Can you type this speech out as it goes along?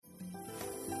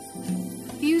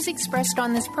Views expressed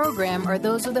on this program are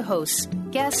those of the hosts,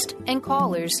 guests, and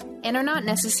callers, and are not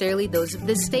necessarily those of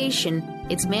this station,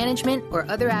 its management, or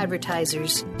other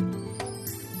advertisers.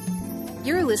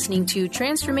 You're listening to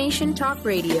Transformation Talk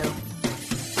Radio.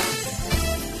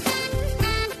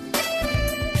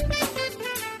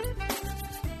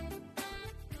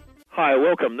 Hi,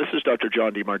 welcome. This is Dr.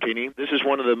 John DeMartini. This is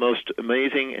one of the most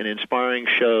amazing and inspiring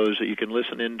shows that you can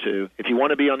listen into. If you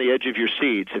want to be on the edge of your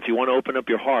seats, if you want to open up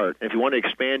your heart, if you want to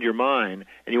expand your mind,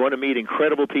 and you want to meet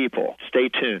incredible people, stay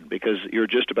tuned because you're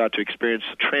just about to experience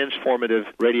a transformative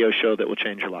radio show that will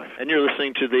change your life. And you're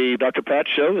listening to the Dr. Pat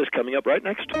Show that's coming up right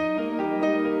next.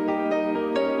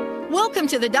 Welcome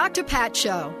to the Dr. Pat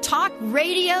Show. Talk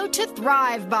radio to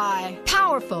thrive by.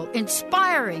 Powerful,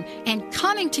 inspiring, and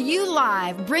coming to you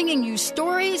live, bringing you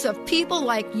stories of people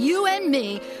like you and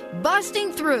me,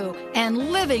 busting through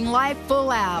and living life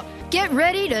full out. Get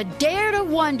ready to dare to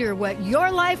wonder what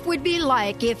your life would be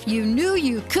like if you knew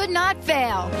you could not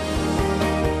fail.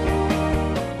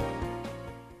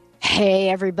 Hey,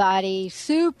 everybody.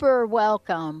 Super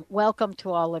welcome. Welcome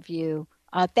to all of you.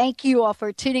 Thank you all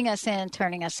for tuning us in,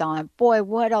 turning us on. Boy,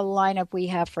 what a lineup we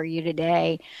have for you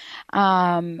today.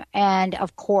 And,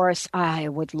 of course, I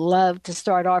would love to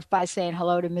start off by saying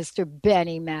hello to Mr.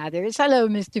 Benny Mathers. Hello,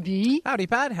 Mr. B. Howdy,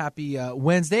 Pat. Happy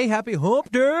Wednesday. Happy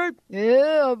hump day.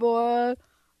 Yeah, boy.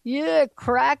 Yeah,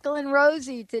 crackling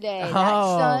rosy today.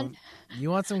 Oh, son. You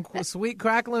want some sweet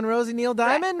crackling rosy Neil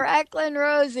Diamond? Crackling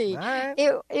rosy. All right.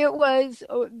 It was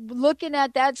looking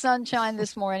at that sunshine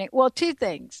this morning. Well, two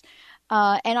things.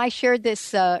 And I shared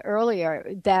this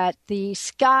earlier, that the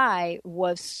sky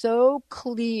was so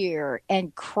clear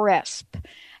and crisp.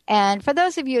 And for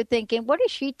those of you thinking, what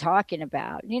is she talking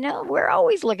about? You know, we're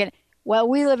always looking. Well,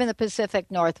 we live in the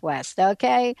Pacific Northwest,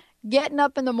 okay? Getting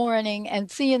up in the morning and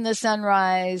seeing the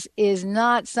sunrise is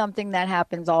not something that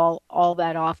happens all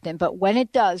that often. But when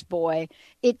it does, boy,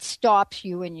 it stops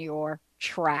you in your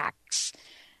tracks.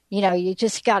 You know, you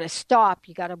just got to stop.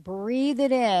 You got to breathe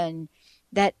it in.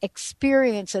 That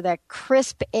experience of that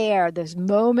crisp air, those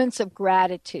moments of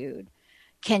gratitude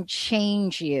can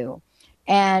change you.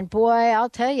 And boy, I'll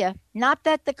tell you, not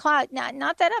that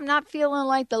I'm not feeling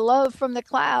like the love from the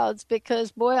clouds,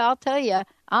 because boy, I'll tell you,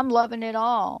 I'm loving it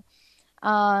all.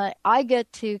 I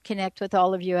get to connect with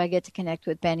all of you. I get to connect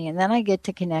with Benny, and then I get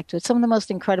to connect with some of the most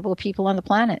incredible people on the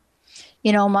planet.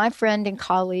 You know, my friend and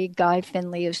colleague, Guy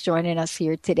Finley, is joining us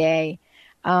here today.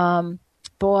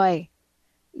 Boy,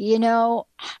 you know,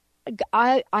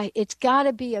 it's got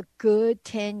to be a good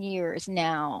 10 years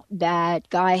now that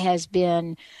Guy has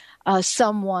been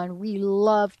someone we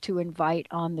love to invite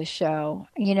on the show.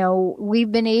 You know,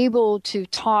 we've been able to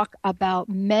talk about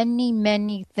many,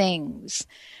 many things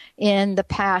in the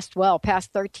past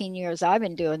 13 years I've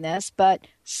been doing this, but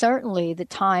certainly the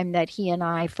time that he and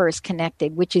I first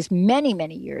connected, which is many,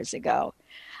 many years ago.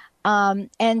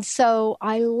 And so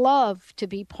I love to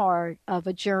be part of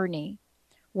a journey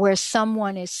where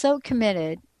someone is so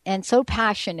committed and so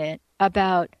passionate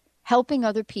about helping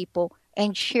other people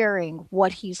and sharing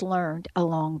what he's learned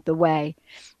along the way.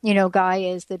 You know, Guy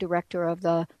is the director of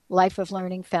the Life of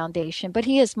Learning Foundation, but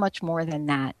he is much more than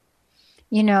that.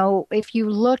 You know, if you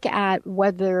look at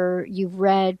whether you've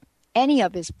read any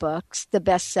of his books, the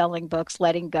best-selling books,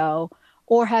 Letting Go,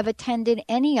 or have attended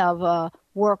any of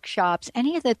workshops,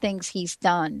 any of the things he's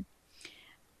done,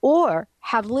 or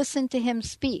have listened to him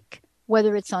speak,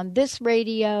 whether it's on this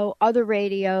radio, other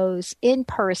radios, in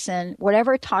person,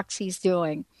 whatever talks he's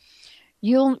doing,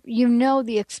 you know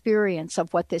the experience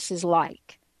of what this is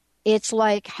like. It's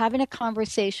like having a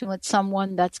conversation with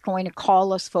someone that's going to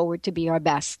call us forward to be our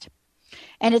best.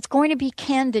 And it's going to be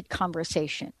candid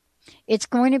conversation. It's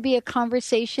going to be a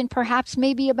conversation perhaps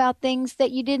maybe about things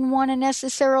that you didn't want to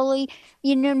necessarily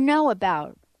know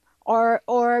about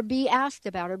or be asked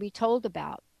about or be told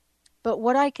about. But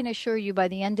what I can assure you, by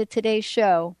the end of today's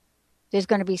show, there's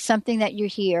going to be something that you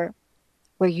hear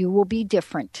where you will be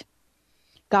different.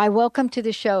 Guy, welcome to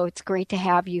the show. It's great to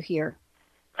have you here.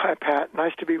 Hi, Pat.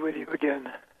 Nice to be with you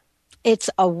again. It's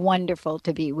a wonderful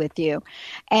to be with you.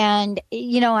 And,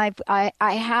 you know, I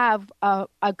have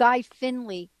a Guy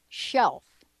Finley shelf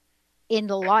in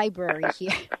the library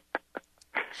here.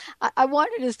 I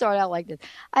wanted to start out like this.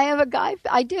 I have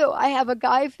a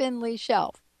Guy Finley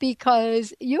shelf,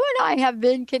 because you and I have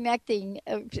been connecting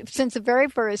since the very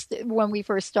first, when we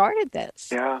first started this.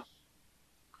 Yeah.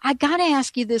 I got to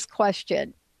ask you this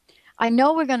question. I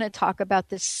know we're going to talk about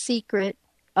the secret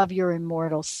of your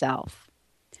immortal self,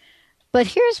 but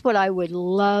here's what I would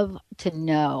love to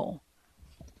know.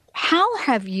 How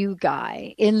have you,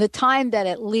 Guy, in the time that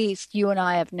at least you and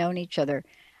I have known each other,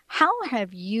 How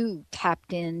have you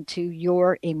tapped into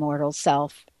your immortal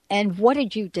self, and what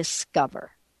did you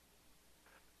discover?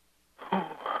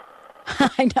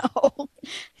 I know.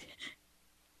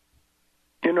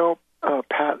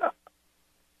 Pat,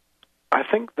 I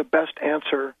think the best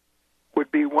answer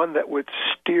would be one that would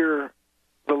steer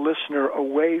the listener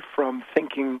away from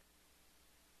thinking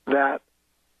that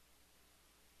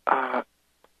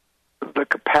the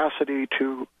capacity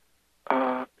to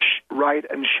write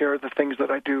and share the things that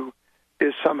I do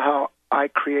is somehow I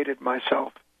created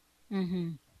myself.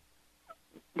 Mm-hmm.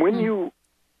 When you,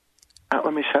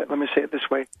 let me say it this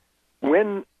way,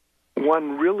 when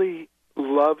one really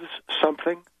loves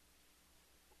something,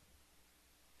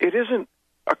 it isn't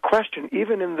a question,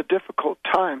 even in the difficult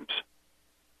times,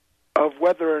 of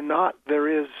whether or not there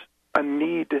is a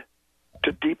need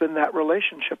to deepen that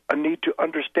relationship, a need to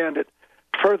understand it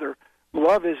further.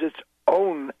 Love is its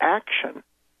own action.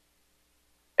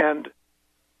 And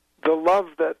the love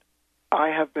that I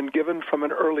have been given from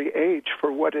an early age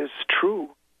for what is true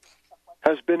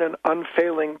has been an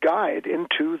unfailing guide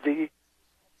into the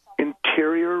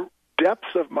interior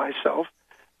depths of myself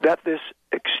that this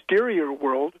exterior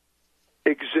world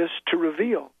exists to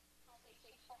reveal.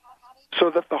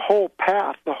 So that the whole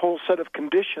path, the whole set of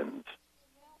conditions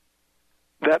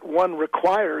that one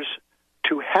requires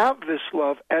to have this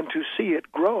love and to see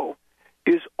it grow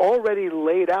is already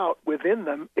laid out within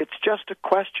them. It's just a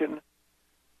question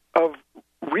of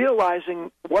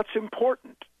realizing what's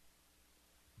important,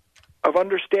 of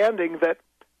understanding that,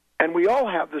 and we all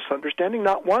have this understanding,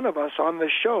 not one of us on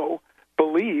this show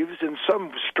believes in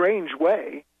some strange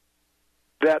way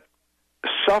that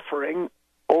suffering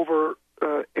over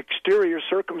exterior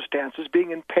circumstances, being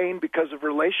in pain because of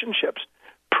relationships,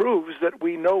 proves that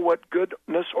we know what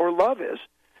goodness or love is.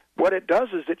 What it does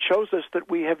is it shows us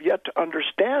that we have yet to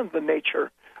understand the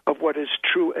nature of what is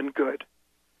true and good,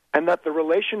 and that the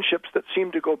relationships that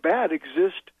seem to go bad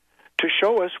exist to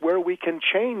show us where we can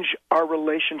change our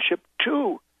relationship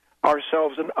to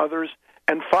ourselves and others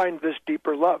and find this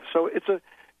deeper love. So it's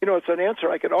an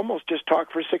answer I could almost just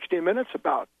talk for 60 minutes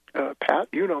about, Pat.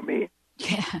 You know me.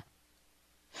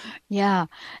 Yeah.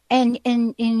 And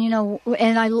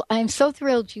I'm so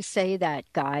thrilled you say that,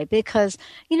 Guy, because,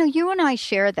 you and I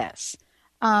share this.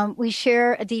 We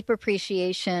share a deep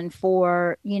appreciation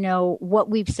for, what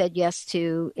we've said yes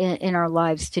to in our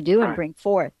lives to do and bring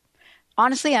forth.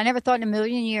 Honestly, I never thought in a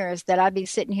million years that I'd be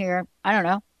sitting here,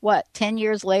 10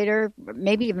 years later,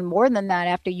 maybe even more than that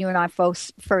after you and I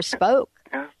first spoke.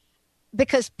 Yeah.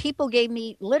 Because people gave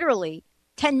me literally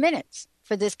 10 minutes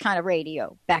for this kind of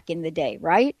radio back in the day,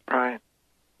 right? Right.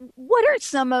 What are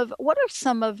some of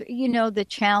the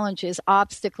challenges,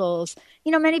 obstacles?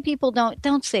 Many people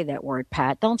don't say that word,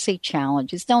 Pat. Don't say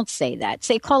challenges. Don't say that.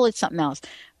 Call it something else.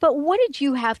 But what did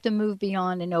you have to move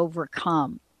beyond and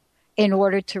overcome in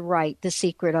order to write The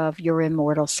Secret of Your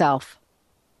Immortal Self?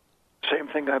 Same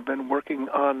thing I've been working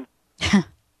on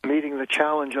meeting the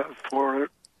challenge of for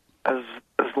as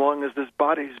long as this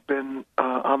body's been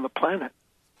on the planet.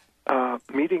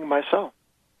 Meeting myself.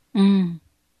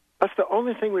 That's the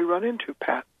only thing we run into,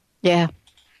 Pat. Yeah.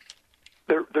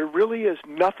 There really is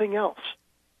nothing else.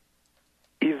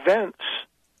 Events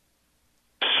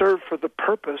serve for the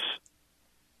purpose,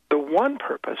 the one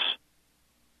purpose,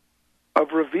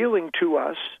 of revealing to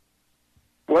us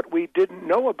what we didn't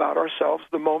know about ourselves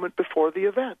the moment before the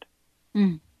event.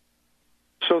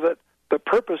 So that the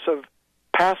purpose of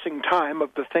passing time, of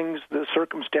the things, the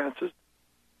circumstances,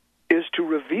 is to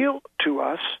reveal to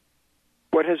us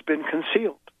what has been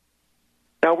concealed.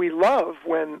 Now, we love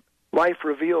when life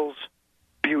reveals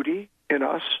beauty in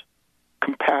us,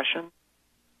 compassion,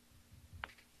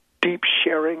 deep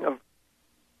sharing of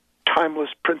timeless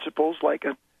principles like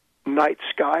a night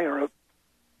sky or an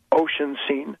ocean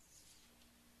scene.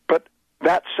 But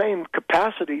that same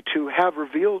capacity to have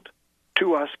revealed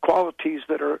to us qualities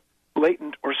that are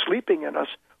latent or sleeping in us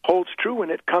holds true when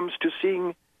it comes to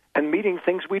seeing and meeting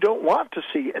things we don't want to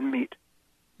see and meet.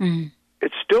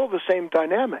 It's still the same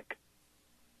dynamic.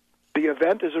 The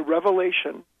event is a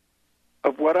revelation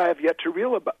of what I have yet to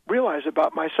realize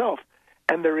about myself.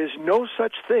 And there is no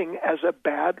such thing as a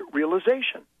bad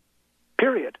realization,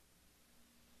 period.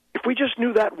 If we just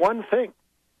knew that one thing,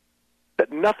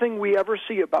 that nothing we ever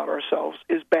see about ourselves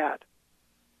is bad,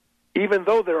 even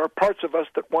though there are parts of us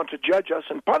that want to judge us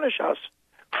and punish us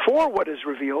for what is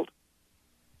revealed,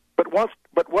 but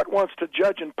what wants to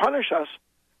judge and punish us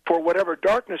for whatever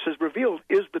darkness is revealed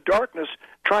is the darkness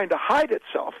trying to hide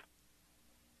itself.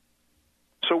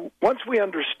 So once we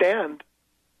understand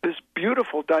this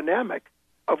beautiful dynamic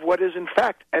of what is in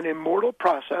fact an immortal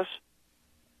process,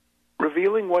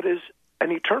 revealing what is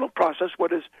an eternal process,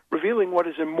 what is revealing what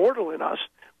is immortal in us,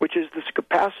 which is this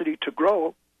capacity to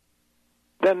grow,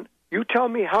 then you tell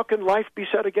me, how can life be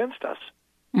set against us?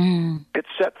 It's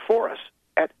set for us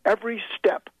at every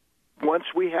step once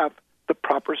we have the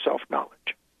proper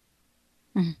self-knowledge.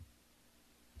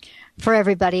 For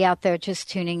everybody out there just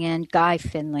tuning in, Guy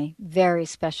Finley, very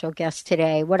special guest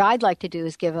today. What I'd like to do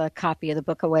is give a copy of the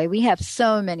book away. We have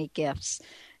so many gifts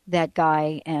that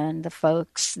Guy and the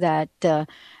folks that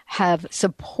have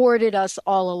supported us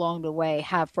all along the way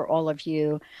have for all of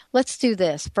you. Let's do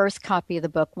this. First copy of the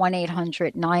book,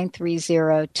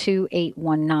 1-800-930-2819,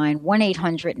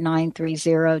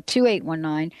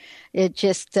 1-800-930-2819.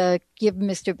 Just give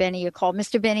Mr. Benny a call.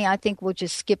 Mr. Benny, I think we'll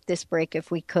just skip this break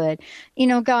if we could. You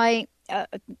know, Guy,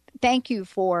 thank you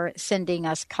for sending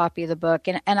us a copy of the book.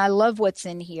 And I love what's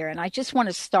in here. And I just want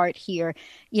to start here,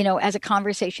 you know, as a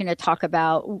conversation to talk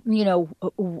about, you know,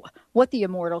 what the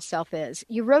immortal self is.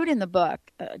 You wrote in the book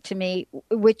to me,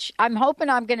 which I'm hoping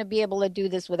I'm going to be able to do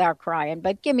this without crying,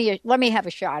 but let me have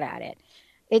a shot at it.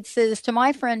 It says, to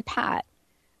my friend Pat,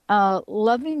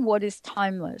 loving what is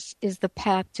timeless is the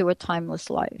path to a timeless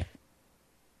life.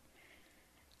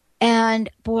 And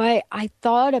boy, I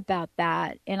thought about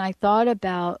that, and I thought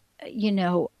about, you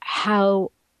know,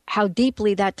 how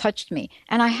deeply that touched me.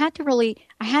 And I had to really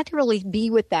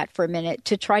be with that for a minute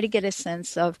to try to get a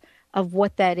sense of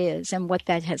what that is and what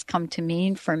that has come to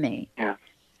mean for me. Yeah.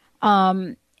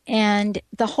 And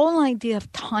the whole idea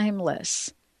of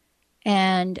timeless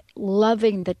and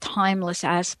loving the timeless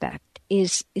aspect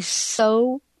is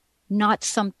so not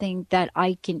something that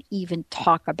I can even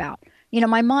talk about. You know,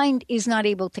 my mind is not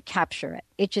able to capture it.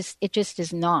 It just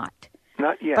is not.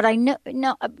 Not yet. But I know,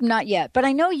 no, not yet. But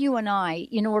I know you and I,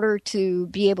 in order to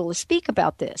be able to speak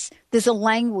about this, there's a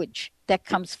language that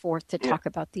comes forth to talk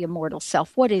about the immortal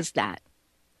self. What is that?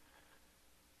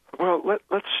 Well,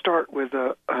 let's start with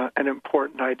an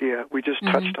important idea. We just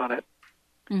touched on it.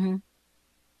 Mm-hmm.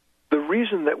 The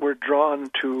reason that we're drawn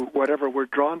to whatever we're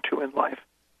drawn to in life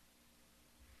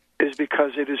is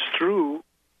because it is through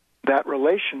that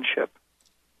relationship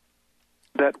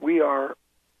that we are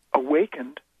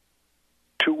awakened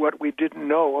to what we didn't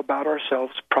know about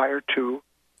ourselves prior to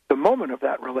the moment of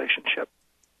that relationship.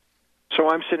 So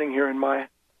I'm sitting here in my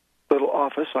little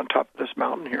office on top of this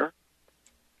mountain here,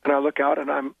 and I look out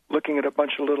and I'm looking at a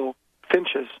bunch of little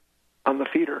finches on the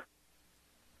feeder.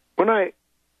 When I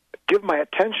give my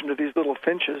attention to these little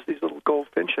finches, these little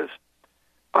goldfinches,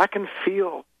 I can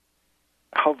feel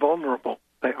how vulnerable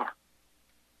they are.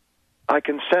 I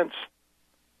can sense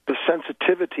the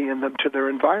sensitivity in them to their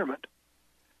environment.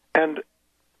 And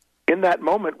in that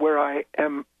moment where I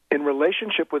am in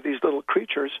relationship with these little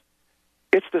creatures,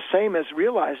 it's the same as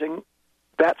realizing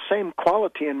that same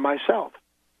quality in myself.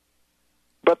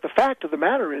 But the fact of the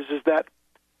matter is that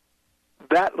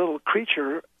little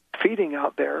creature feeding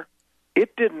out there,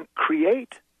 it didn't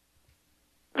create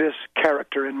this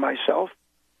character in myself.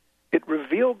 It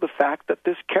revealed the fact that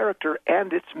this character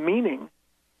and its meaning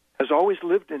has always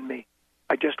lived in me.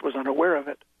 I just was unaware of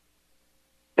it.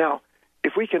 Now,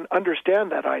 if we can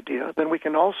understand that idea, then we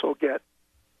can also get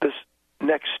this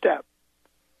next step.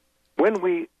 When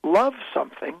we love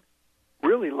something,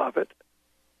 really love it,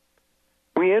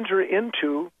 we enter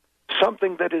into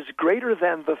something that is greater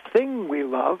than the thing we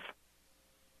love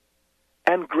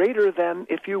and greater than,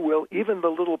 if you will, even the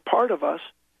little part of us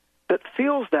that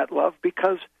feels that love,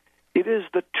 because it is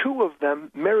the two of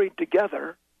them married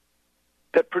together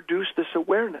that produce this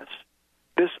awareness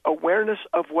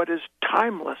of what is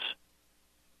timeless.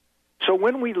 So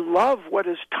when we love what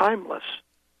is timeless,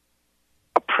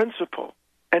 a principle,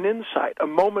 an insight, a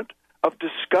moment of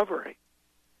discovery,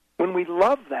 when we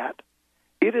love that,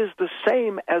 it is the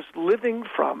same as living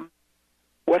from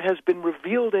what has been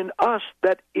revealed in us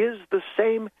that is the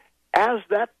same as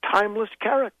that timeless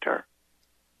character.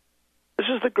 This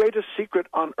is the greatest secret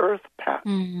on earth, Pat,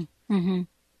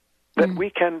 that we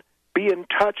can be in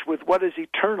touch with what is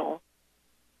eternal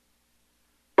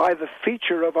by the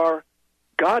feature of our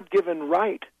God-given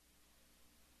right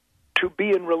to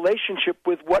be in relationship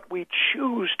with what we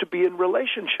choose to be in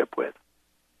relationship with.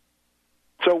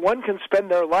 So one can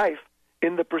spend their life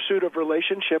in the pursuit of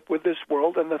relationship with this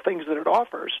world and the things that it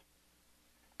offers,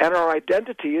 and our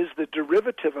identity is the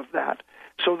derivative of that,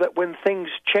 so that when things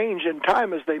change in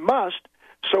time, as they must,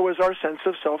 so is our sense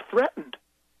of self threatened.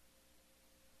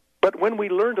 But when we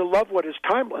learn to love what is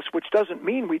timeless, which doesn't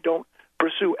mean we don't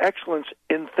pursue excellence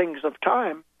in things of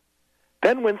time,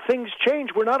 then when things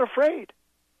change, we're not afraid,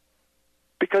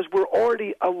 because we're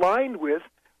already aligned with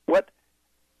what,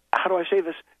 how do I say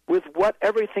this, with what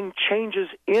everything changes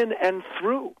in and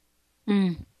through.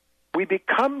 We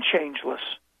become changeless.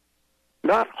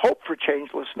 not hope for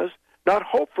changelessness, not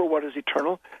hope for what is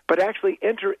eternal, but actually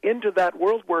enter into that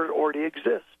world where it already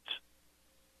exists.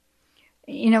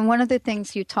 You know, one of the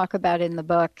things you talk about in the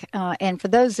book, and for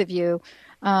those of you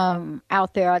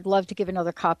out there, I'd love to give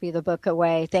another copy of the book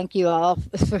away. Thank you all.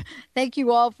 Thank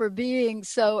you all for being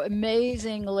so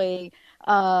amazingly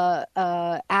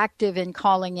active in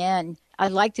calling in.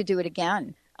 I'd like to do it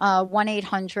again.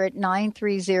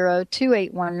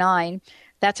 1-800-930-2819.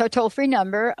 That's our toll-free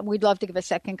number. We'd love to give a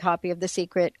second copy of The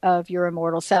Secret of Your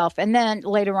Immortal Self. And then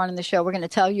later on in the show, we're going to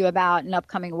tell you about an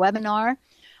upcoming webinar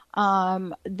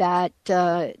that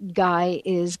Guy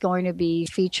is going to be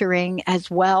featuring, as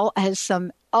well as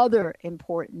some other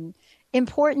important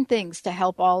things to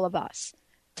help all of us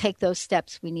take those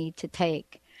steps we need to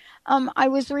take. I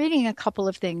was reading a couple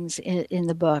of things in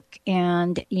the book,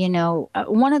 and, you know,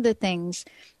 one of the things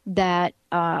that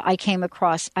I came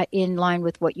across in line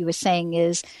with what you were saying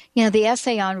is, you know, the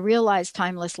essay on realized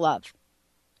timeless love.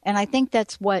 And I think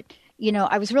that's what, you know,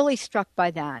 I was really struck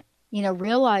by that, you know,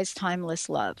 realized timeless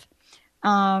love.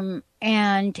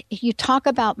 And you talk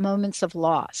about moments of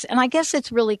loss. And I guess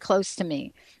it's really close to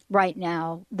me right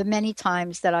now, the many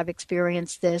times that I've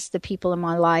experienced this, the people in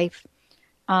my life.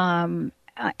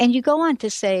 And you go on to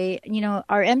say, you know,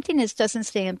 our emptiness doesn't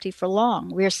stay empty for long.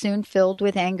 We're soon filled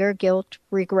with anger, guilt,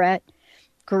 regret,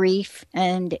 grief,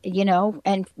 and, you know,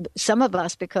 and some of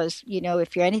us, because, you know,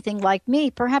 if you're anything like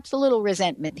me, perhaps a little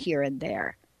resentment here and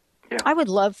there. Yeah. I would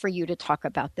love for you to talk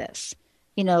about this,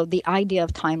 you know, the idea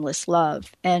of timeless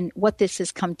love and what this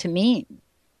has come to mean,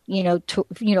 you know,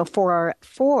 for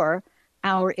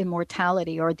our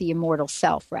immortality, or the immortal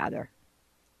self, rather.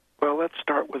 Well, let's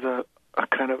start with a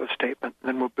kind of a statement, and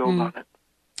then we'll build on it.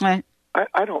 Right.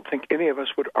 I don't think any of us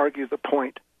would argue the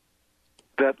point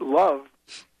that love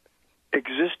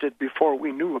existed before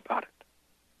we knew about it.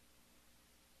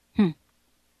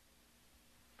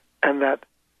 And that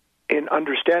in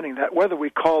understanding that, whether we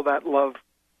call that love,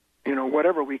 you know,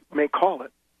 whatever we may call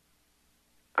it,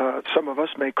 some of us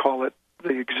may call it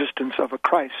the existence of a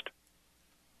Christ,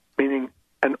 meaning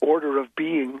an order of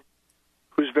being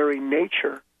whose very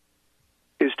nature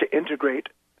is to integrate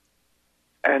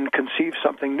and conceive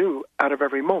something new out of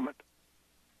every moment.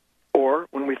 Or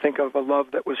when we think of a love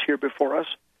that was here before us,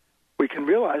 we can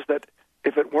realize that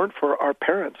if it weren't for our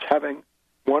parents having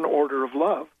one order of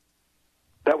love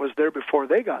that was there before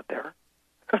they got there,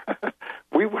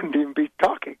 we wouldn't even be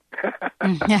talking.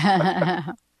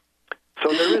 So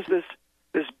there is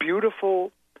this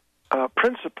beautiful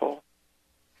principle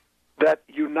that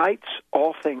unites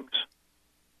all things.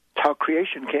 It's how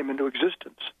creation came into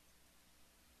existence.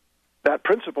 That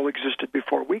principle existed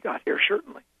before we got here,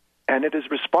 certainly, and it is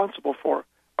responsible for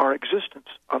our existence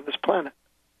on this planet.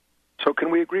 So can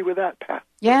we agree with that, Pat?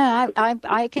 Yeah,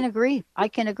 I can agree. I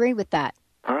can agree with that.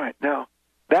 All right. Now,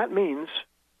 that means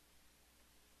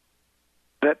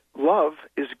that love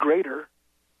is greater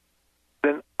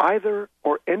than either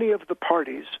or any of the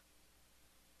parties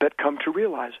that come to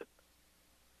realize it.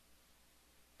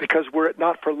 Because were it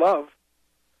not for love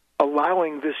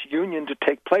allowing this union to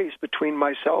take place between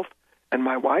myself and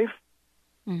my wife,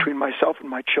 between myself and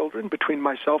my children, between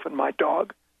myself and my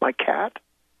dog, my cat,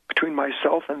 between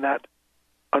myself and that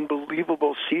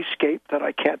unbelievable seascape that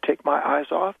I can't take my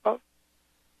eyes off of,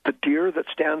 the deer that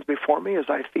stands before me as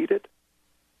I feed it,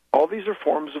 all these are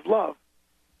forms of love.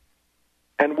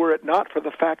 And were it not for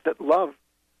the fact that love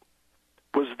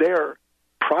was there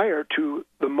prior to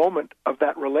the moment of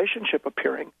that relationship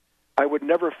appearing, I would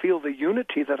never feel the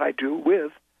unity that I do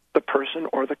with the person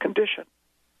or the condition.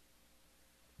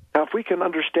 Now, if we can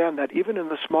understand that even in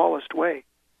the smallest way,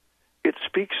 it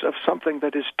speaks of something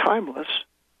that is timeless,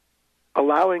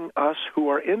 allowing us who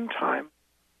are in time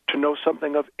to know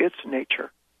something of its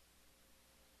nature.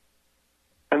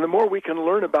 And the more we can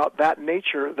learn about that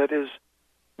nature that is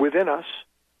within us,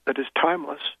 that is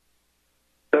timeless,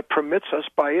 that permits us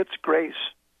by its grace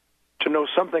to know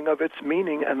something of its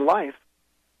meaning and life,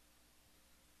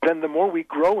 then the more we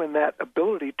grow in that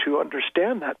ability to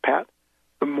understand that, Pat,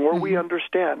 the more we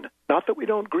understand, not that we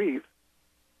don't grieve,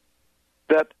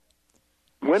 that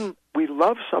when we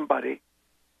love somebody,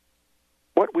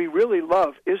 what we really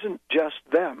love isn't just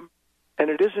them, and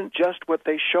it isn't just what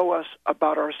they show us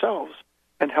about ourselves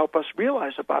and help us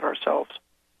realize about ourselves,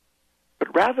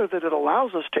 but rather that it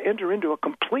allows us to enter into a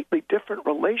completely different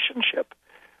relationship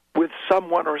with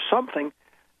someone or something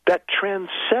that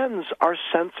transcends our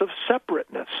sense of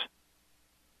separateness,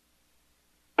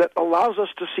 that allows us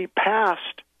to see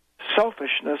past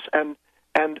selfishness and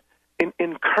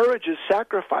encourages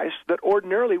sacrifice that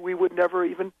ordinarily we would never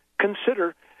even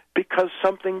consider, because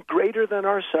something greater than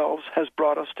ourselves has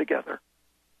brought us together.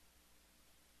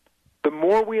 The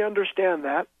more we understand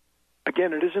that,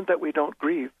 again, it isn't that we don't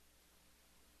grieve,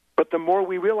 but the more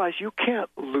we realize you can't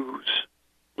lose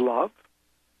love.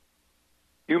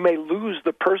 You may lose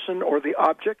the person or the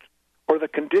object or the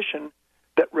condition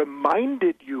that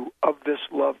reminded you of this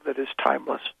love that is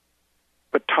timeless.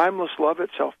 But timeless love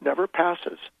itself never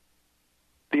passes.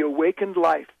 The awakened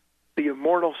life, the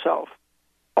immortal self,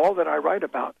 all that I write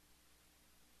about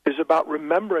is about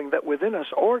remembering that within us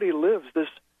already lives this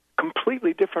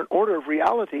completely different order of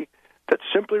reality that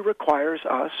simply requires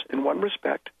us, in one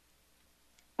respect,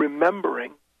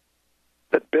 remembering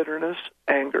that bitterness,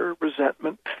 anger,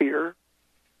 resentment, fear,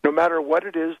 no matter what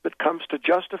it is that comes to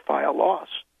justify a loss,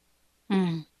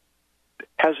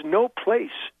 has no place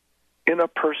in a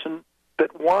person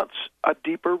that wants a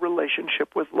deeper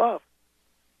relationship with love.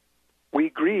 We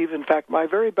grieve. In fact, my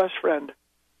very best friend,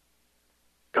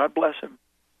 God bless him,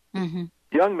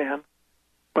 young man,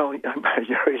 well, you're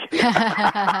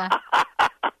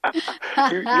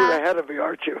ahead of me,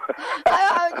 aren't you?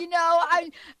 I'm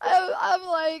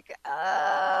like,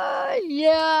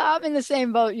 yeah, I'm in the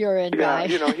same boat you're in, Guy.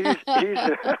 He's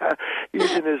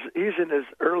in his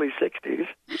early 60s.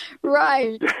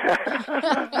 Right.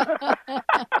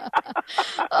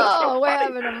 Oh, we're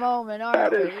having a moment,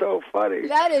 aren't we? That is so funny.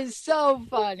 That is so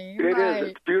funny. It right. is.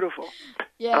 It's beautiful.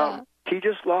 Yeah. He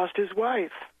just lost his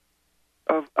wife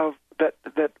of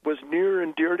that was nearer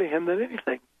and dear to him than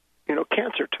anything.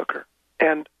 Cancer took her.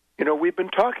 And, we've been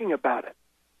talking about it.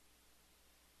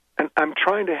 And I'm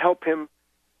trying to help him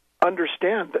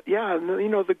understand that,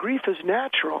 the grief is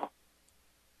natural.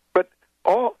 But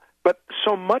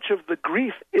so much of the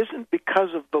grief isn't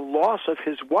because of the loss of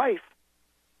his wife,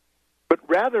 but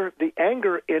rather the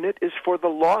anger in it is for the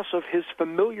loss of his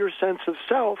familiar sense of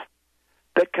self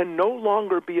that can no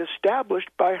longer be established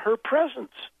by her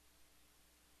presence.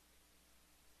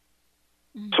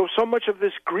 So much of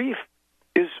this grief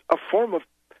is a form of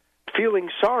feeling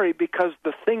sorry because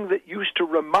the thing that used to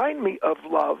remind me of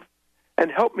love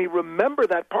and help me remember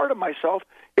that part of myself,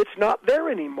 it's not there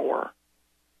anymore.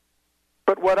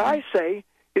 But what I say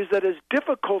is that as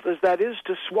difficult as that is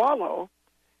to swallow,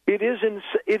 it is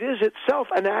itself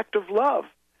an act of love,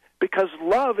 because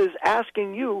love is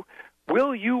asking you,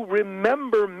 will you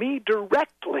remember me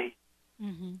directly?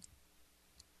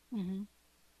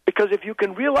 Because if you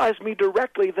can realize me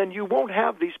directly, then you won't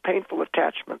have these painful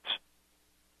attachments.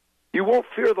 You won't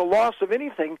fear the loss of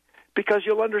anything because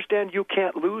you'll understand you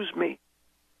can't lose me.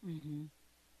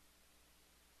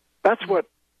 That's what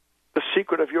the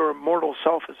secret of your immortal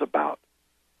self is about.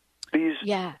 These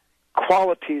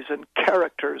qualities and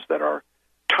characters that are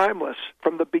timeless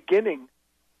from the beginning,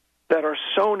 that are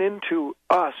sown into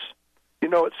us.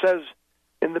 It says,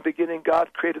 in the beginning,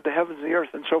 God created the heavens and the earth,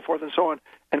 and so forth and so on,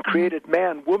 and created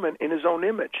man, woman, in his own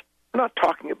image. We're not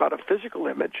talking about a physical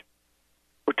image.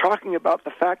 We're talking about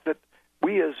the fact that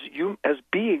we as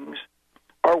beings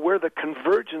are where the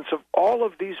convergence of all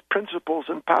of these principles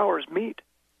and powers meet.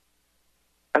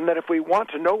 And that if we want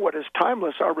to know what is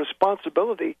timeless, our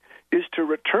responsibility is to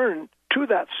return to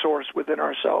that source within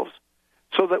ourselves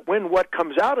so that when what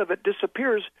comes out of it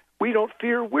disappears, we don't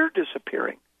fear we're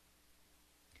disappearing.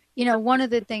 One of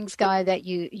the things, Guy, that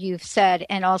you've said,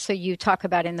 and also you talk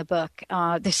about in the book,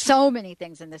 there's so many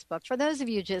things in this book. For those of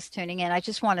you just tuning in, I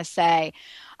just want to say,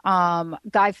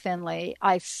 Guy Finley,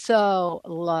 I so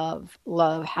love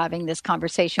having this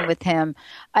conversation with him.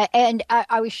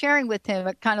 I was sharing with him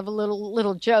a kind of a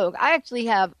little joke. I actually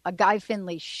have a Guy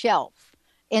Finley shelf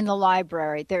in the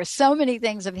library. There are so many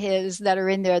things of his that are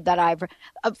in there that I've,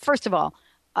 first of all,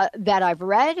 that I've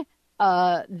read,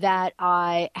 that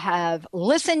I have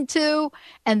listened to.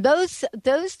 And those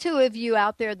two of you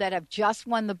out there that have just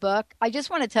won the book, I just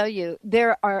want to tell you,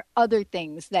 there are other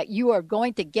things that you are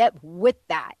going to get with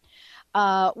that.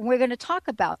 We're going to talk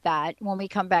about that when we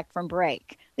come back from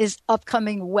break. This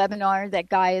upcoming webinar that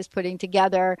Guy is putting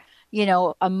together,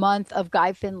 a month of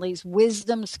Guy Finley's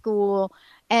Wisdom School.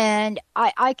 And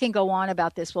I can go on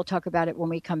about this. We'll talk about it when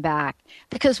we come back.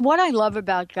 Because what I love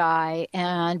about Guy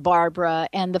and Barbara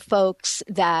and the folks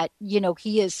that,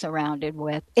 he is surrounded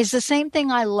with is the same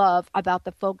thing I love about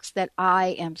the folks that I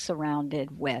am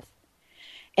surrounded with.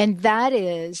 And that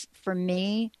is, for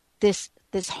me, this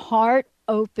heart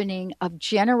opening of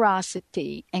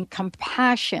generosity and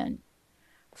compassion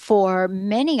for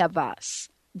many of us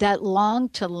that long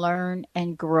to learn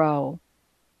and grow.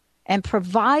 And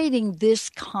providing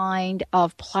this kind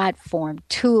of platform,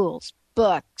 tools,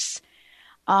 books,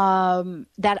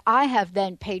 that I have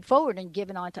then paid forward and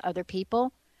given on to other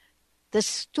people, the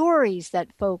stories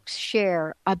that folks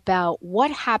share about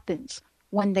what happens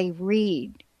when they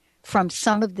read from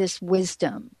some of this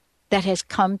wisdom that has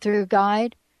come through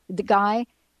Guide, The guy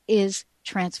is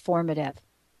transformative.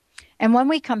 And when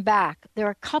we come back, there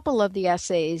are a couple of the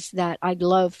essays that I'd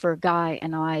love for Guy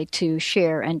and I to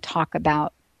share and talk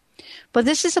about. But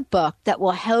this is a book that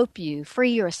will help you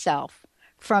free yourself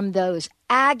from those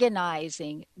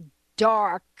agonizing,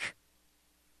 dark,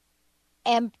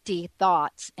 empty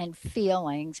thoughts and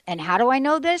feelings. And how do I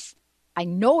know this? I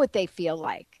know what they feel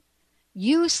like.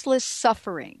 Useless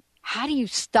suffering. How do you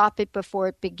stop it before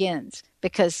it begins?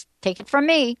 Because, take it from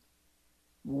me,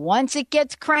 once it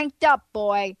gets cranked up,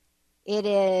 boy, it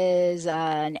is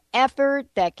an effort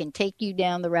that can take you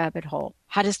down the rabbit hole.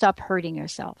 How to stop hurting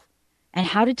yourself and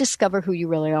how to discover who you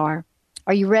really are.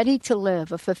 Are you ready to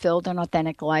live a fulfilled and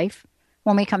authentic life?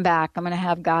 When we come back, I'm going to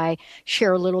have Guy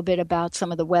share a little bit about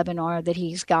some of the webinar that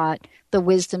he's got, the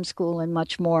Wisdom School, and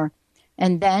much more.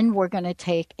 And then we're going to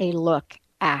take a look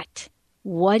at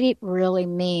what it really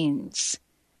means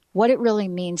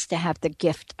to have the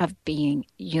gift of being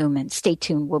human. Stay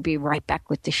tuned. We'll be right back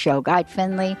with the show. Guy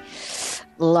Finley,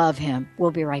 love him. We'll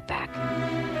be right back.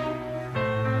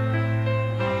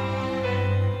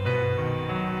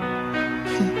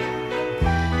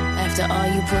 After all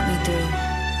you put me through,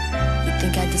 you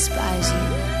think I despise you.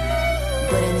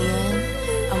 But in the end,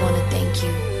 I want to thank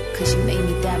you, because you made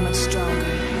me that much stronger.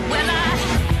 Well, I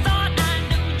thought I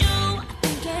knew you,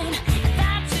 thinking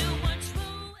that you were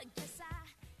true.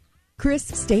 Chris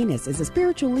Stanis is a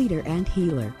spiritual leader and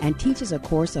healer and teaches a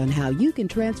course on how you can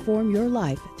transform your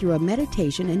life through a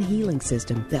meditation and healing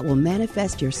system that will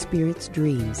manifest your spirit's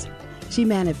dreams. She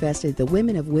manifested the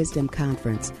Women of Wisdom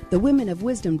Conference, the Women of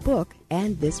Wisdom book,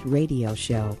 and this radio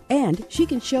show. And she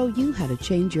can show you how to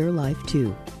change your life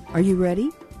too. Are you ready?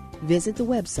 Visit the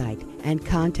website and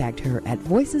contact her at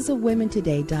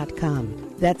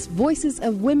voicesofwomentoday.com. That's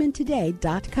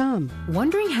voicesofwomentoday.com.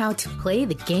 Wondering how to play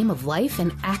the game of life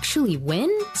and actually win?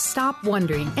 Stop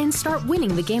wondering and start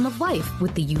winning the game of life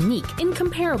with the unique,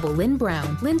 incomparable Lynn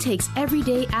Brown. Lynn takes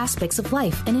everyday aspects of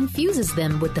life and infuses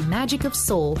them with the magic of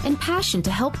soul and passion to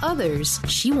help others.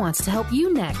 She wants to help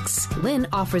you next. Lynn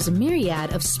offers a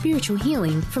myriad of spiritual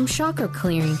healing, from chakra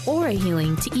clearing, aura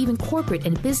healing, to even corporate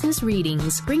and business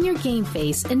readings. Bring your game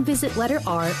face and visit letter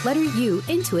R, letter U,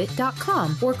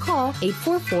 intuit.com or call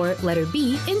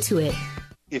 844-letter-B, Intuit.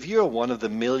 If you're one of the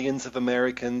millions of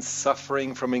Americans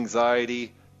suffering from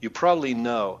anxiety, you probably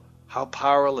know how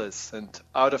powerless and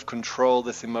out of control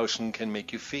this emotion can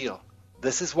make you feel.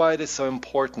 This is why it is so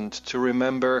important to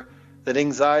remember that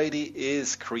anxiety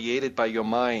is created by your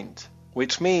mind,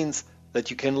 which means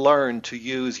that you can learn to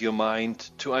use your mind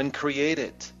to uncreate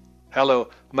it. Hello,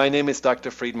 my name is Dr.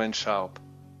 Friedman Schaub.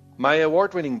 My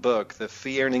award-winning book, The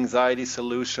Fear and Anxiety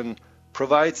Solution,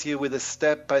 provides you with a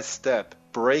step-by-step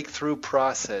breakthrough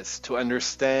process to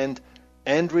understand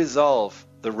and resolve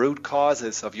the root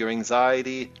causes of your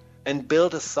anxiety and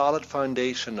build a solid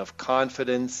foundation of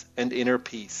confidence and inner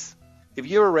peace. If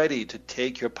you're ready to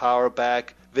take your power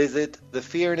back, visit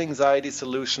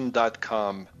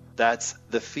thefearandanxietysolution.com. That's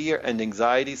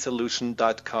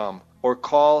thefearandanxietysolution.com, or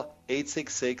call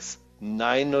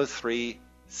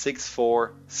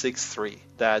 866-903-6463.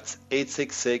 That's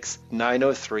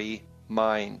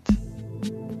 866-903-MIND.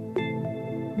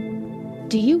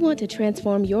 Do you want to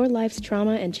transform your life's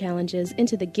trauma and challenges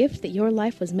into the gift that your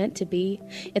life was meant to be?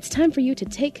 It's time for you to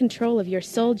take control of your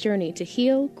soul journey to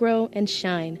heal, grow, and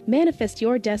shine. Manifest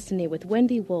your destiny with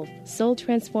Wendy Wolf, soul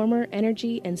transformer,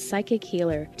 energy, and psychic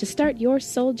healer. To start your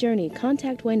soul journey,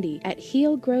 contact Wendy at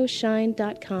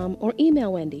healgrowshine.com or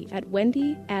email Wendy at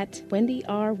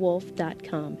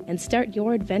wendy@wendyrwolf.com and start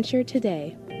your adventure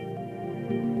today.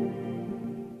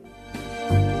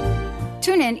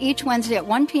 Tune in each Wednesday at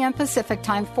 1 p.m. Pacific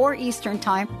Time, 4 Eastern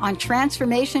Time on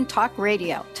Transformation Talk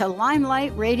Radio to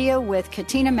Limelight Radio with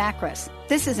Katina Makris.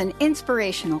 This is an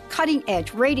inspirational,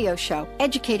 cutting-edge radio show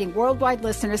educating worldwide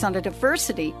listeners on a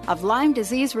diversity of Lyme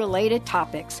disease-related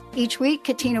topics. Each week,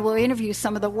 Katina will interview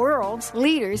some of the world's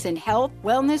leaders in health,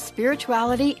 wellness,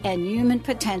 spirituality, and human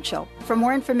potential. For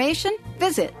more information,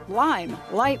 visit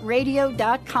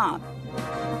limelightradio.com.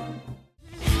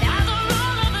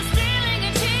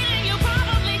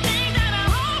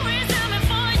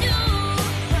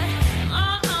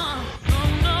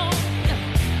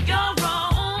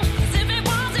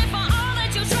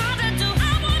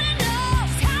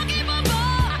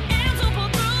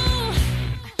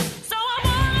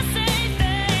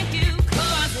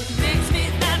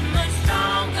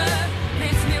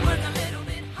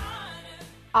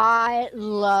 I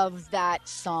love that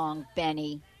song,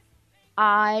 Benny.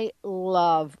 I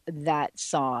love that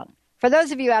song. For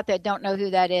those of you out there that don't know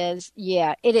who that is,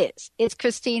 yeah, it is. It's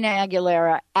Christina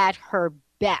Aguilera at her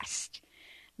best.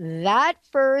 that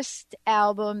first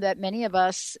album that many of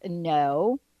us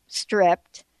know,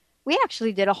 Stripped, we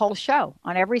actually did a whole show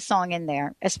on every song in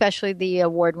there, especially the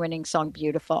award-winning song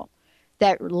Beautiful,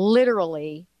 that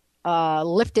literally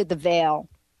lifted the veil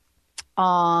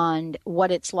on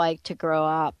what it's like to grow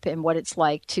up and what it's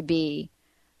like to be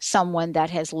someone that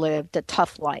has lived a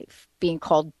tough life, being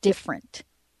called different,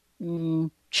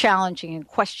 challenging and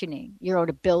questioning your own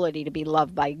ability to be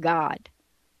loved by God.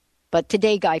 But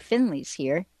today, Guy Finley's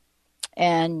here,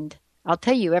 and I'll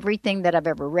tell you everything that I've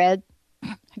ever read.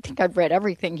 I think I've read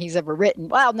everything he's ever written.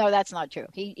 Well, no, that's not true.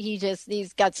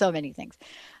 He's got so many things.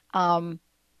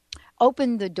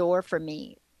 Opened the door for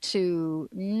me to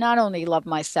not only love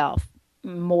myself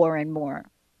more and more,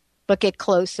 but get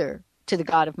closer to the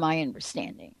God of my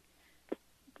understanding.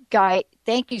 Guy,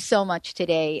 thank you so much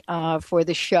today for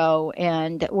the show,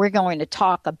 and we're going to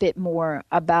talk a bit more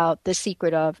about the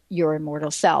secret of your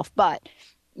immortal self. But,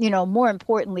 more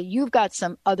importantly, you've got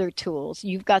some other tools.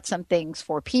 You've got some things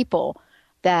for people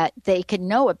that they can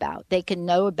know about. They can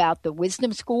know about the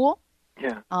Wisdom School,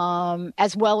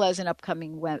 as well as an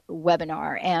upcoming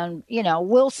webinar. And,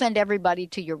 we'll send everybody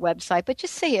to your website, but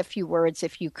just say a few words,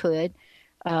 if you could,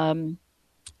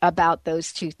 about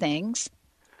those two things.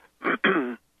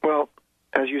 Well,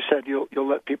 as you said, you'll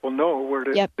let people know where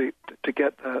to get the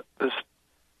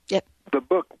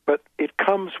book, but it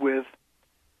comes with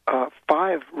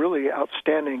 5 really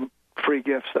outstanding free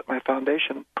gifts that my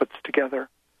foundation puts together.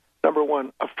 Number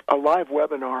one, a live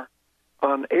webinar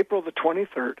on April the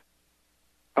 23rd.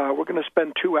 We're going to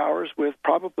spend 2 hours with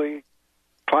probably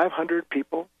 500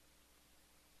 people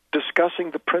discussing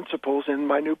the principles in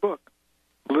my new book,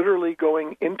 literally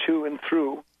going into and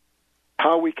through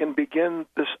how we can begin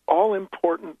this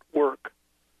all-important work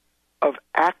of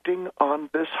acting on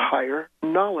this higher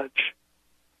knowledge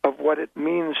of what it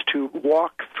means to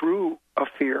walk through a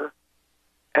fear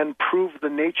and prove the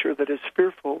nature that is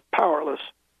fearful, powerless.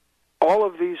 All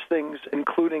of these things,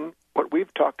 including what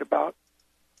we've talked about,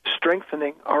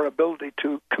 strengthening our ability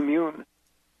to commune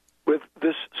with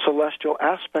this celestial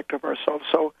aspect of ourselves.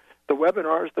 So the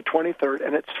webinar is the 23rd,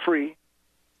 and it's free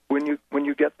when you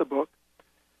get the book.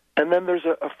 And then there's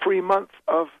a free month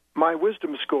of my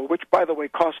Wisdom School, which, by the way,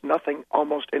 costs nothing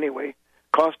almost anyway,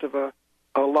 cost of a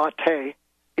latte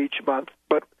each month.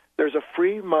 But there's a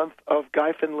free month of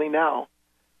Guy Finley Now,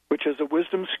 which is a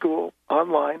Wisdom School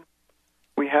online.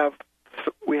 We have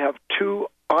 2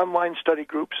 online study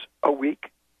groups a week.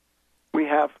 We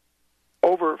have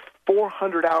over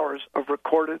 400 hours of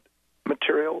recorded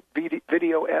material,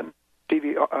 video and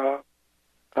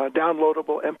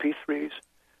downloadable MP3s.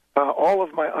 All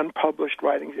of my unpublished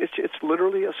writings. It's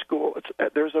literally a school.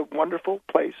 There's a wonderful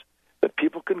place that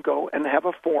people can go and have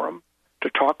a forum to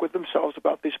talk with themselves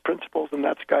about these principles, and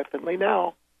that's Guy Finley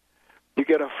Now. You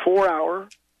get a 4-hour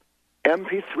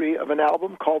MP3 of an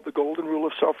album called The Golden Rule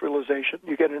of Self-Realization.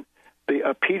 You get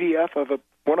a PDF of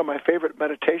one of my favorite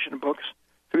meditation books,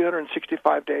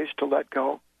 365 Days to Let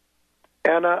Go,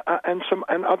 and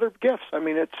other gifts. I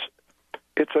mean,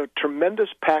 it's a tremendous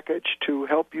package to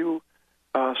help you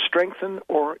strengthen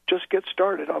or just get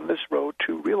started on this road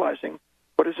to realizing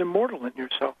what is immortal in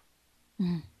yourself.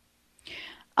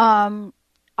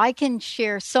 I can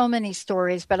share so many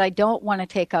stories, but I don't want to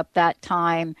take up that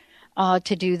time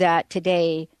to do that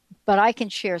today. But I can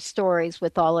share stories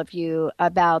with all of you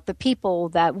about the people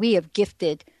that we have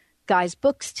gifted Guy's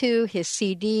books to, his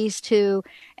CDs to,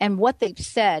 and what they've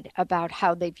said about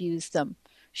how they've used them,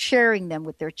 sharing them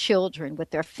with their children,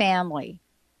 with their family.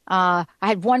 I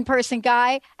had one person,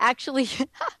 Guy, actually,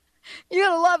 you're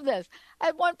going to love this. I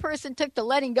had one person took the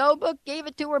Letting Go book, gave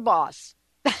it to her boss.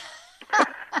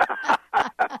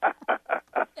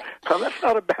 Well, that's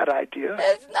not a bad idea.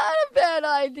 It's not a bad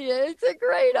idea. It's a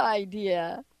great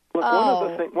idea.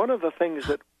 Look, one of the things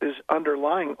that is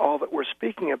underlying all that we're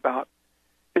speaking about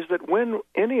is that when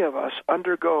any of us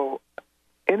undergo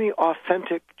any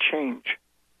authentic change,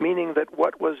 meaning that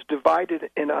what was divided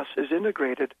in us is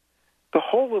integrated, the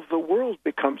whole of the world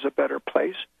becomes a better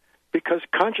place because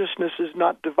consciousness is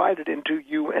not divided into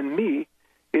you and me.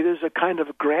 It is a kind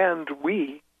of grand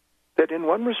we that in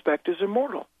one respect is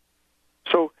immortal.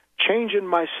 So change in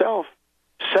myself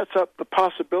sets up the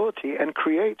possibility and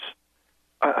creates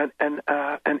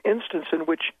an instance in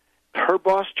which her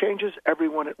boss changes,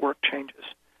 everyone at work changes.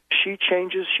 She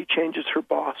changes her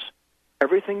boss.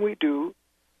 Everything we do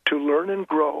to learn and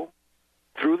grow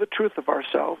through the truth of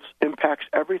ourselves impacts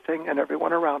everything and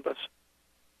everyone around us.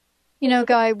 You know,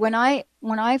 Guy, when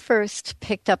I first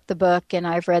picked up the book, and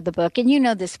I've read the book, and you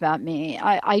know this about me,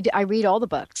 I read all the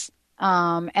books.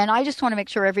 And I just want to make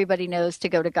sure everybody knows to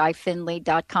go to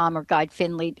GuyFinley.com or Guy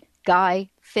Finley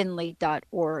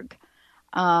guyfinley.org.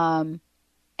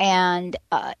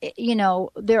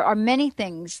 There are many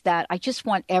things that I just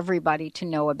want everybody to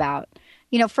know about.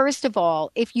 First of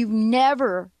all, if you've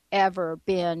never, ever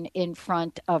been in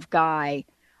front of Guy,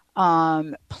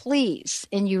 please,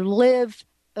 and you live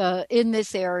in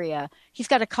this area, he's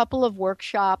got a couple of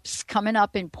workshops coming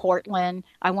up in Portland.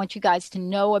 I want you guys to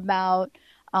know about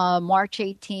March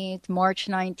 18th, March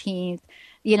 19th.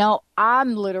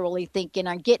 I'm literally thinking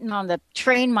I'm getting on the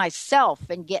train myself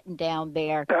and getting down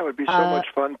there. That would be so much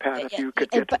fun, Pat, if you could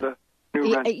get to the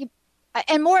new rent.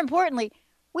 And more importantly,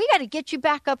 we got to get you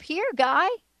back up here, Guy.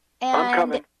 And, I'm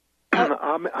coming.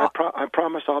 I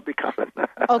promise I'll be coming.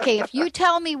 Okay, if you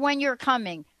tell me when you're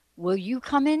coming, will you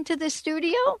come into the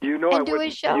studio and do a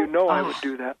show? You know I would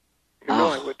do that.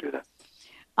 I would do that.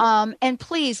 And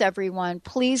please, everyone,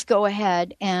 please go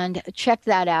ahead and check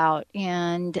that out.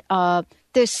 And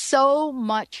there's so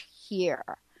much here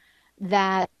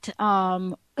that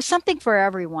something for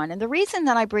everyone. And the reason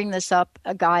that I bring this up,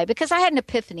 Guy, because I had an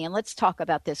epiphany, and let's talk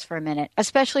about this for a minute,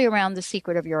 especially around the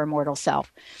secret of your immortal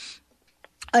self.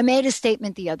 I made a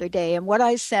statement the other day, and what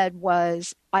I said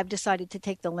was, I've decided to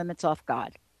take the limits off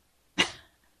God.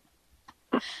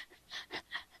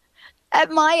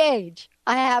 At my age,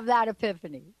 I have that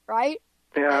epiphany, right?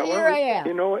 Yeah, Here I am.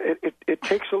 It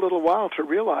takes a little while to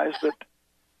realize that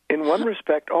in one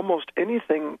respect, almost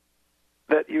anything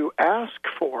that you ask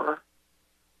for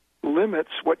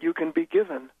limits what you can be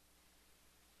given.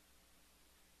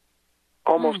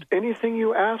 Almost anything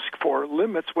you ask for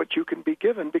limits what you can be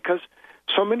given, because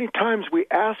so many times we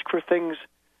ask for things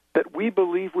that we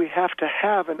believe we have to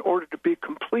have in order to be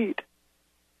complete,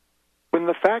 when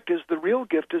the fact is the real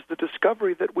gift is the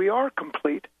discovery that we are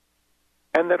complete,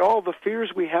 and that all the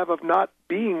fears we have of not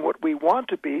being what we want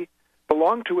to be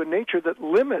belong to a nature that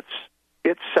limits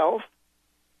itself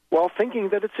while thinking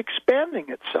that it's expanding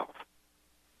itself.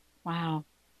 Wow.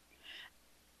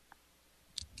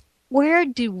 Where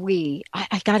do we,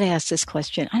 I got to ask this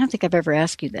question. I don't think I've ever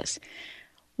asked you this.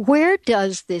 Where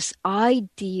does this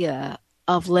idea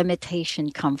of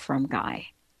limitation come from, Guy?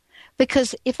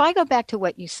 Because if I go back to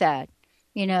what you said,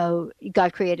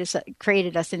 God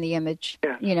created us in the image,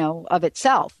 of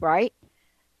itself, right?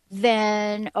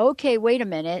 Then, okay, wait a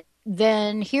minute.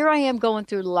 Then here I am going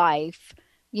through life.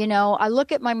 I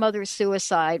look at my mother's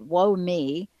suicide. Woe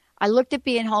me. I looked at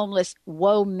being homeless.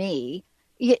 Woe me.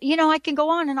 I can go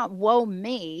on and on. Woe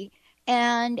me.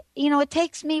 And, it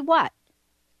takes me what?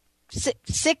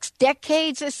 6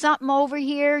 decades or something over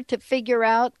here to figure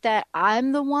out that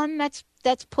I'm the one that's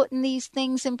putting these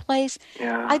things in place.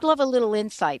 Yeah. I'd love a little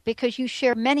insight, because you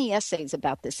share many essays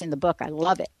about this in the book. I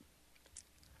love it.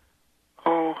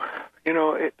 Oh,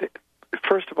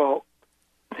 first of all,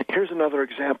 here's another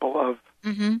example of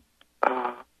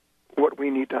what we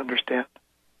need to understand.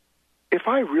 If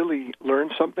I really learn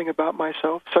something about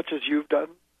myself, such as you've done,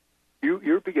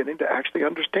 you're beginning to actually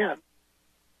understand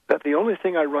that the only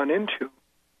thing I run into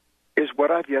is what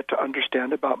I've yet to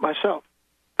understand about myself.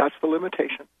 That's the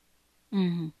limitation.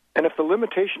 Mm-hmm. And if the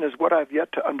limitation is what I've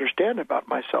yet to understand about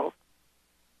myself,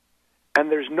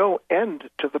 and there's no end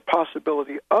to the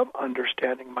possibility of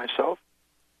understanding myself,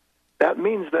 that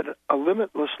means that a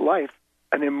limitless life,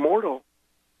 an immortal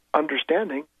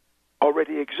understanding,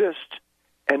 already exists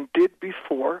and did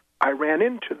before I ran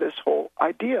into this whole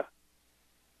idea.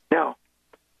 Now,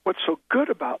 what's so good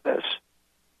about this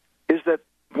is that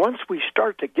once we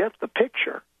start to get the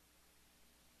picture,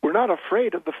 we're not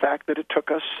afraid of the fact that it took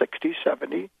us 60,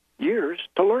 70 years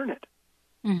to learn it.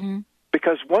 Mm-hmm.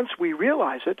 Because once we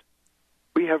realize it,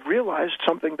 we have realized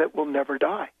something that will never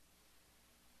die.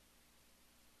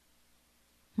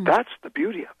 Mm-hmm. That's the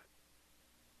beauty of it.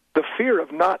 The fear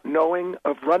of not knowing,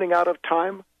 of running out of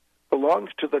time, belongs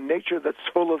to the nature that's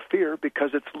full of fear because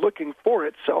it's looking for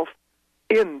itself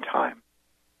in time.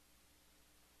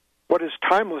 What is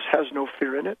timeless has no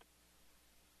fear in it.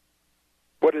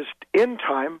 What is in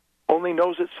time only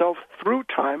knows itself through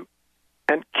time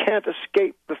and can't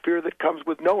escape the fear that comes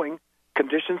with knowing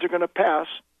conditions are going to pass,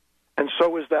 and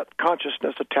so is that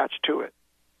consciousness attached to it.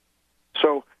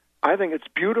 So I think it's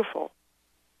beautiful.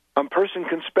 A person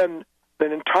can spend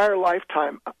an entire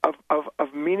lifetime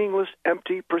of meaningless,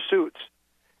 empty pursuits,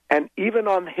 and even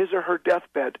on his or her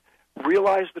deathbed,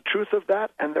 realize the truth of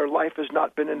that, and their life has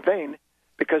not been in vain,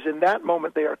 because in that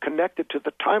moment they are connected to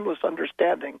the timeless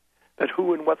understanding that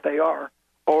who and what they are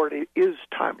already is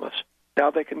timeless.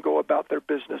 Now they can go about their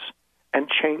business and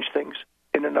change things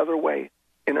in another way,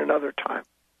 in another time,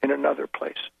 in another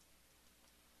place.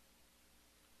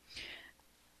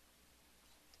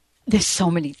 There's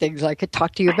so many things I could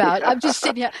talk to you about. I'm just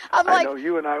sitting here. I know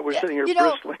you and I were sitting here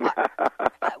bristling.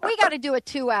 We we got to do a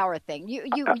 2-hour thing.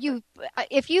 You.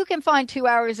 If you can find 2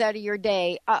 hours out of your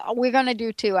day, we're going to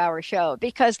do 2-hour show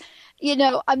because,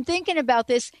 I'm thinking about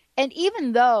this, and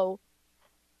even though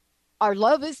our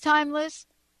love is timeless,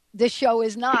 the show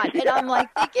is not. And I'm like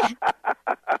thinking.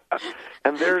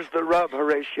 And there's the rub,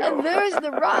 Horatio. And there's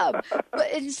the rub.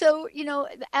 And so,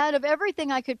 out of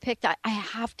everything I could pick, I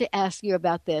have to ask you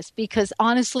about this because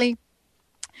honestly,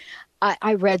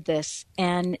 I read this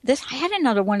and I had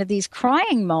another one of these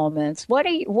crying moments.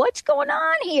 What's going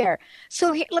on here?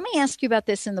 So let me ask you about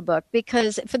this in the book,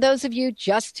 because for those of you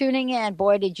just tuning in,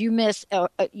 boy, did you miss,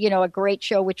 a great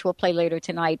show, which we'll play later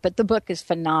tonight. But the book is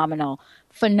phenomenal.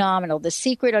 Phenomenal. The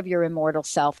Secret of Your Immortal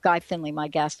Self. Guy Finley, my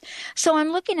guest. So I'm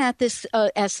looking at this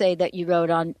essay that you wrote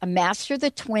on Master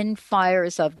the Twin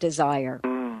Fires of Desire.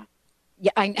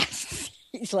 Yeah, I know.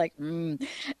 He's like,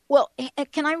 Well,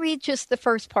 can I read just the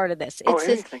first part of this? It says,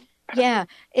 anything. Yeah.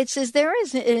 It says, there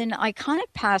is an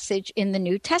iconic passage in the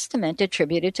New Testament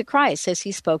attributed to Christ as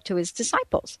he spoke to his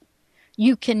disciples.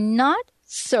 You cannot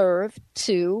serve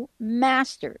two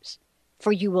masters,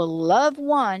 for you will love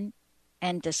one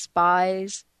and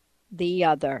despise the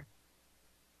other.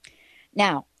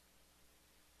 Now,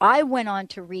 I went on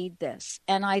to read this,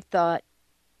 and I thought,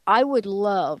 I would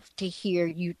love to hear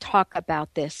you talk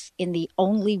about this in the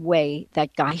only way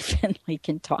that Guy Finley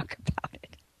can talk about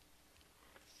it.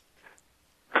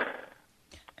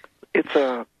 It's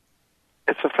a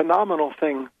phenomenal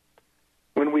thing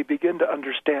when we begin to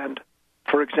understand,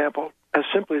 for example, as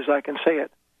simply as I can say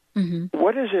it,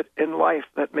 what is it in life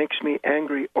that makes me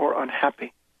angry or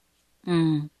unhappy?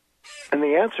 And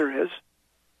the answer is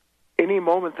any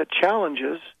moment that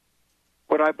challenges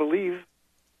what I believe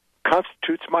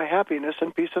constitutes my happiness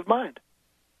and peace of mind.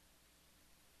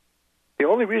 The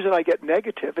only reason I get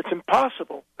negative, it's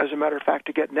impossible, as a matter of fact,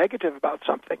 to get negative about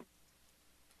something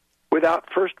without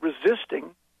first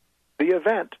resisting the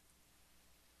event.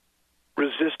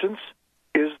 Resistance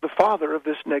is the father of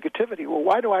this negativity. Well,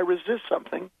 why do I resist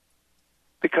something?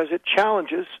 Because it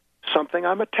challenges something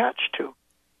I'm attached to,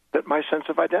 that my sense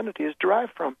of identity is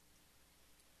derived from.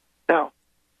 Now,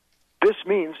 this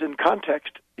means, in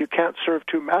context, you can't serve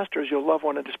two masters, you'll love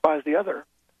one and despise the other.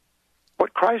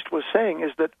 What Christ was saying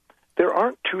is that there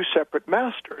aren't two separate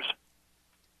masters.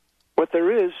 What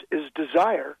there is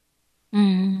desire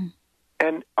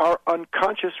and our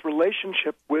unconscious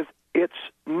relationship with its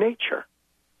nature.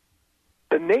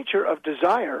 The nature of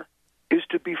desire is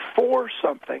to be for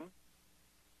something,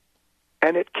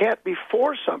 and it can't be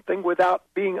for something without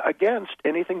being against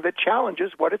anything that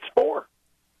challenges what it's for.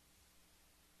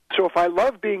 So if I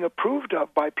love being approved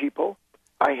of by people,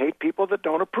 I hate people that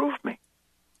don't approve me.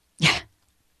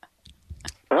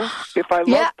 If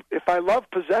I love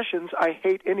possessions, I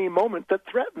hate any moment that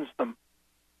threatens them.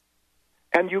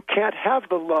 And you can't have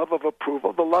the love of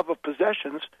approval, the love of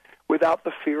possessions, without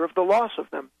the fear of the loss of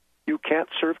them. You can't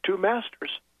serve two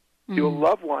masters. You'll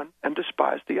love one and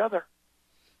despise the other.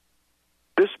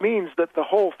 This means that the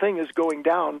whole thing is going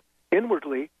down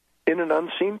inwardly in an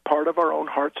unseen part of our own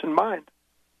hearts and mind.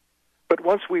 But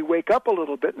once we wake up a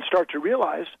little bit and start to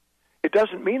realize, it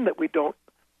doesn't mean that we don't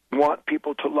want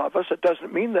people to love us. It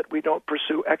doesn't mean that we don't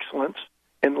pursue excellence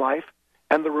in life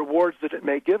and the rewards that it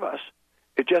may give us.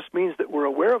 It just means that we're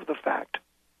aware of the fact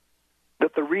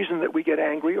that the reason that we get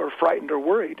angry or frightened or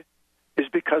worried is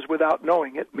because without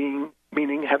knowing it,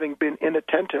 meaning having been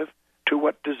inattentive to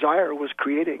what desire was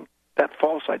creating, that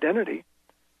false identity,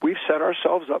 we've set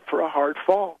ourselves up for a hard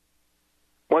fall.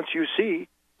 Once you see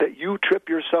that you trip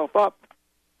yourself up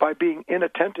by being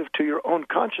inattentive to your own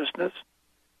consciousness,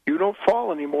 you don't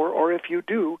fall anymore, or if you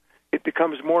do, it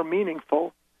becomes more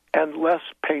meaningful and less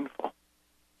painful.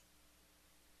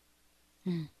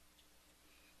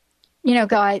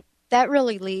 Guy, that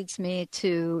really leads me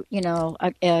to,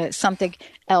 something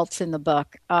else in the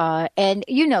book. And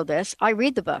you know this, I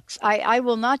read the books. I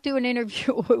will not do an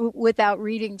interview without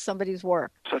reading somebody's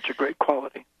work. Such a great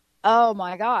quality. Oh,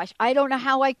 my gosh. I don't know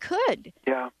how I could.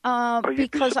 Yeah. You'd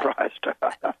because be surprised.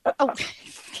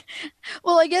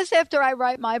 Well, I guess after I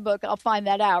write my book, I'll find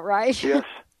that out, right? Yes.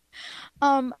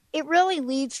 It really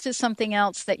leads to something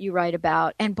else that you write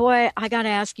about. And boy, I got to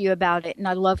ask you about it. And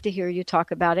I love to hear you talk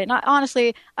about it. And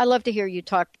I love to hear you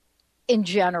talk in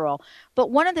general. But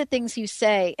one of the things you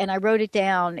say, and I wrote it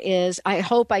down, is, I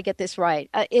hope I get this right.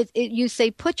 You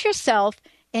say, put yourself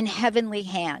in heavenly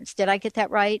hands. Did I get that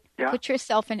right? Yeah. Put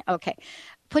yourself in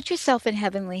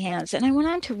heavenly hands. And I went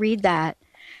on to read that.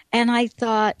 And I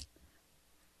thought,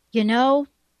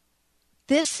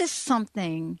 this is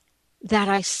something that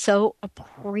I so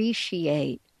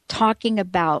appreciate talking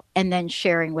about and then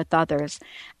sharing with others.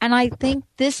 And I think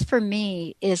this, for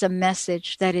me, is a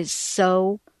message that is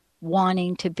so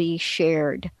wanting to be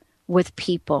shared with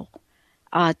people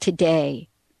today.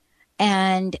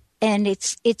 And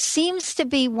it seems to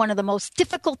be one of the most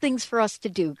difficult things for us to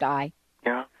do, Guy.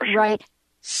 Yeah, for sure. Right?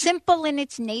 Simple in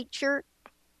its nature.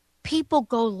 People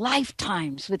go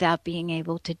lifetimes without being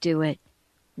able to do it.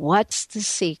 What's the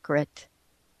secret?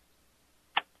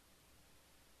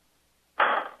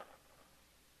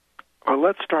 Well,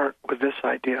 let's start with this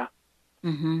idea.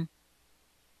 Mm-hmm.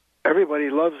 Everybody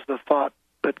loves the thought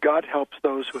that God helps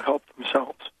those who help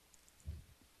themselves.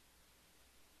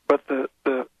 But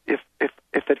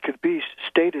if it could be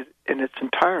stated in its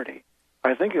entirety,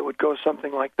 I think it would go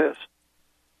something like this.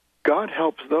 God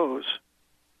helps those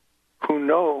who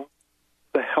know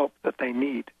the help that they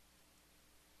need.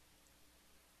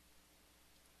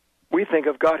 We think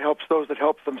of God helps those that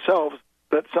help themselves,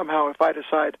 that somehow if I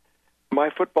decide my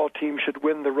football team should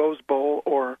win the Rose Bowl,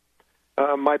 or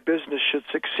my business should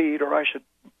succeed, or I should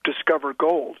discover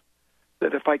gold,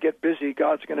 that if I get busy,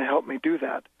 God's going to help me do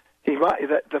that.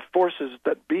 The forces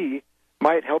that be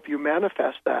might help you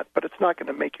manifest that, but it's not going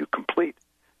to make you complete.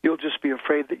 You'll just be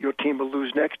afraid that your team will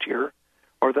lose next year,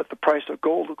 or that the price of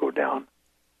gold will go down.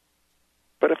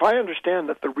 But if I understand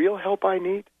that the real help I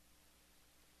need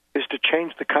is to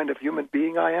change the kind of human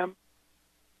being I am,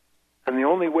 and the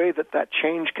only way that that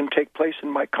change can take place in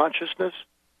my consciousness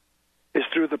is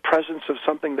through the presence of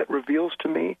something that reveals to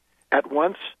me at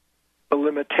once the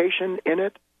limitation in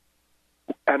it,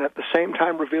 and at the same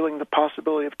time revealing the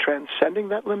possibility of transcending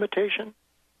that limitation.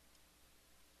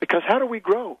 Because how do we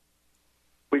grow?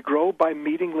 We grow by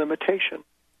meeting limitation.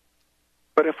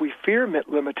 But if we fear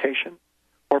limitation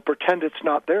or pretend it's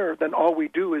not there, then all we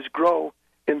do is grow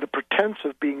in the pretense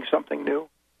of being something new.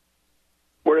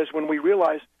 Whereas when we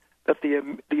realize that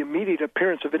the immediate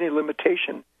appearance of any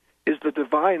limitation is the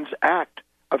divine's act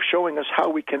of showing us how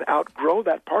we can outgrow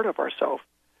that part of ourselves,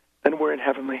 then we're in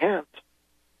heavenly hands.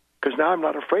 Because now I'm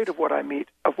not afraid of what I meet,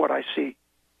 of what I see,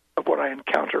 of what I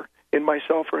encounter in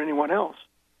myself or anyone else.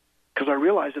 Because I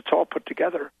realize it's all put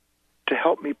together to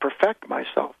help me perfect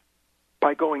myself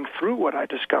by going through what I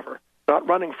discover, not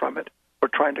running from it or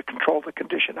trying to control the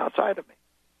condition outside of me.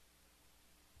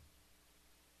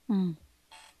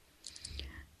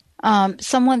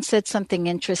 Someone said something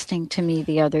interesting to me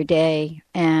the other day,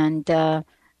 and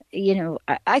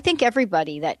I think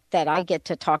everybody that I get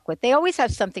to talk with, they always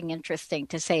have something interesting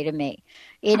to say to me.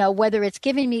 Whether it's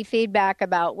giving me feedback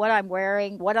about what I'm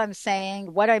wearing, what I'm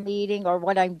saying, what I'm eating, or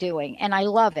what I'm doing, and I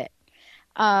love it.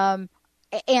 And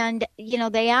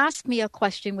they asked me a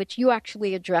question which you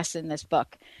actually address in this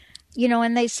book.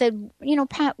 And they said,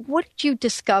 Pat, what did you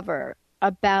discover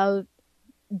about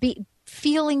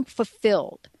feeling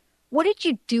fulfilled? What did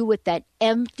you do with that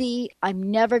empty,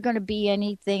 I'm never going to be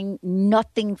anything,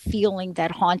 nothing feeling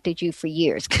that haunted you for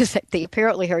years? Because they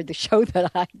apparently heard the show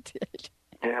that I did.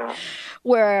 Yeah.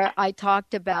 Where I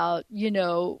talked about,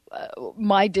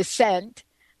 my descent.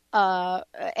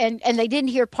 And they didn't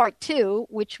hear part 2,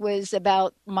 which was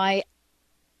about my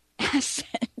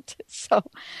ascent.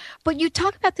 But you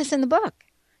talk about this in the book.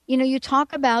 You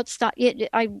talk about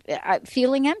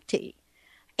feeling empty.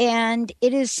 And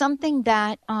it is something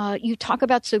that you talk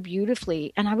about so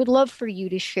beautifully. And I would love for you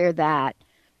to share that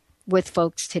with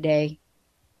folks today.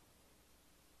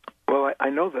 Well, I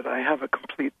know that I have a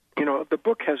complete, the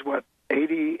book has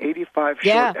 85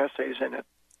 short essays in it.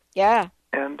 Yeah.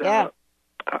 And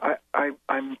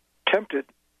I'm tempted.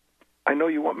 I know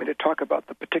you want me to talk about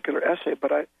the particular essay,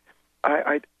 but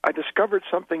I discovered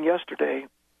something yesterday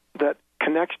that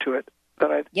connects to it.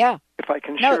 If I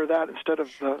can share that instead of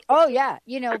the... Oh, yeah.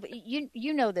 You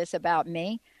know this about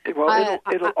me. Well,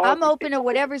 I'm open to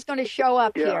whatever's going to show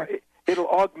up here. It'll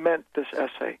augment this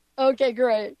essay. Okay,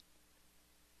 great.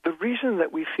 The reason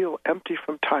that we feel empty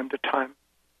from time to time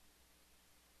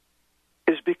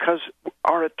is because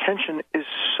our attention is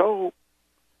so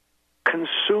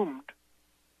consumed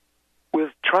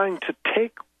with trying to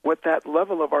take what that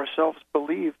level of ourselves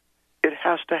believe it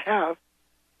has to have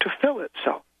to fill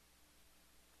itself.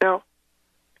 Now,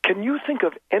 can you think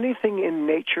of anything in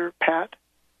nature, Pat,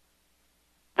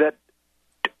 that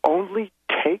only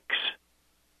takes?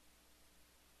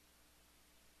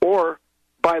 Or,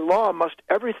 by law, must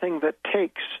everything that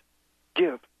takes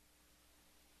give?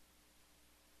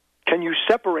 Can you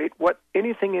separate what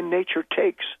anything in nature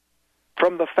takes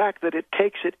from the fact that it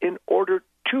takes it in order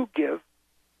to give,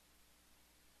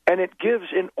 and it gives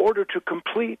in order to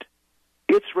complete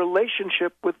its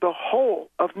relationship with the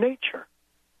whole of nature?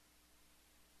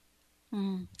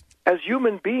 As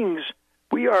human beings,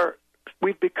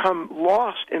 we've become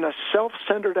lost in a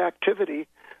self-centered activity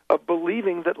of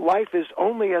believing that life is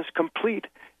only as complete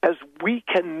as we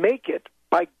can make it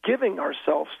by giving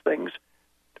ourselves things,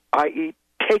 i.e.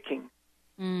 taking.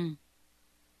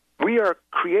 We are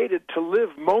created to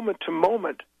live moment to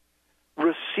moment,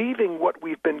 receiving what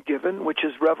we've been given, which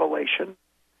is revelation,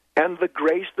 and the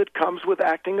grace that comes with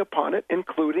acting upon it,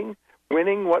 including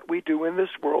winning what we do in this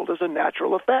world as a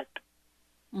natural effect.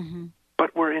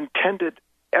 But we're intended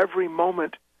every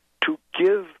moment to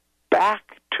give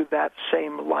back to that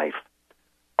same life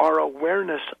our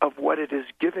awareness of what it is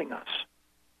giving us,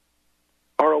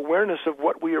 our awareness of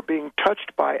what we are being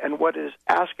touched by and what is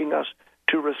asking us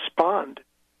to respond.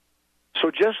 So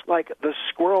just like the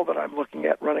squirrel that I'm looking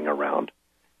at running around,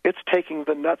 it's taking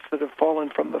the nuts that have fallen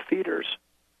from the feeders,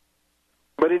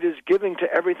 but it is giving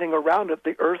to everything around it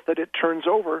the earth that it turns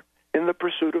over in the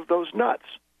pursuit of those nuts.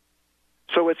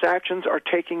 So its actions are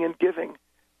taking and giving.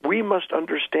 We must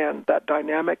understand that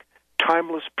dynamic,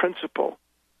 timeless principle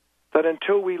that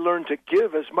until we learn to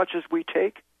give as much as we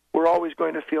take, we're always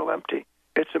going to feel empty.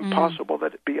 It's impossible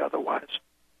that it be otherwise.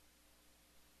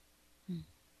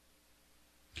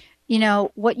 You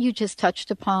know, what you just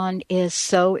touched upon is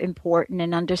so important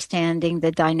in understanding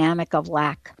the dynamic of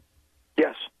lack.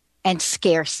 Yes. And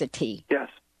scarcity. Yes.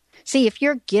 See, if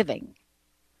you're giving,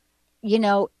 you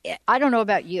know, I don't know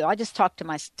about you. I just talk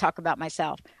about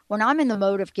myself. When I'm in the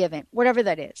mode of giving, whatever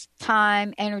that is,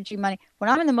 time, energy, money, when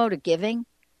I'm in the mode of giving,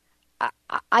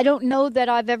 I don't know that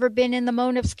I've ever been in the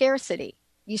mode of scarcity.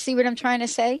 You see what I'm trying to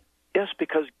say? Yes,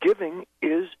 because giving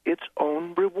is its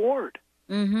own reward.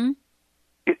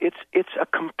 It's a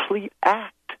complete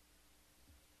act.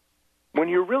 When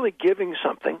you're really giving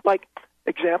something, like,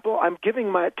 example, I'm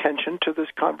giving my attention to this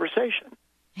conversation.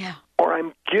 Yeah. Or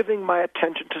I'm giving my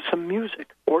attention to some music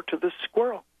or to this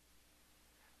squirrel.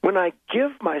 When I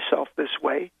give myself this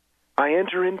way, I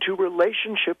enter into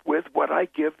relationship with what I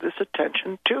give this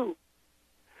attention to.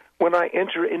 When I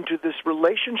enter into this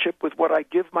relationship with what I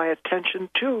give my attention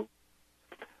to,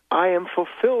 I am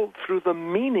fulfilled through the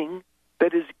meaning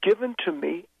that is given to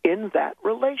me in that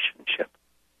relationship.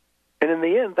 And in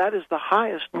the end, that is the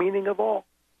highest meaning of all,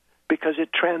 because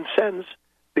it transcends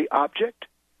the object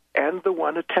and the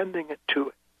one attending it to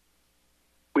it.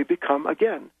 We become,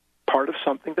 again, part of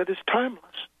something that is timeless.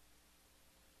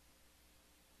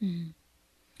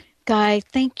 Guy,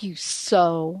 thank you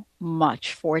so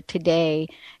much for today.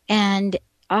 And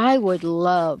I would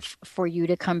love for you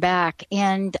to come back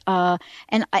and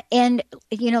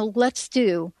you know, let's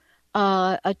do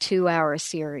a 2-hour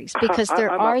series, because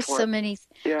there are so many.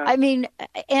 Yeah. I mean,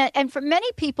 and for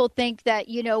many people think that,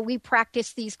 you know, we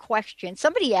practice these questions.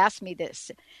 Somebody asked me this,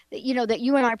 that, you know, that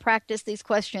you and I practice these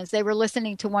questions. They were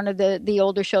listening to one of the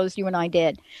older shows you and I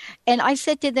did. And I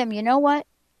said to them, you know what?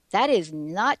 That is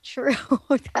not true.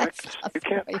 Practice. You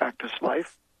can't practice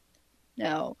life.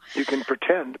 No. You can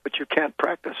pretend, but you can't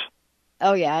practice.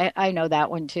 Oh, yeah, I know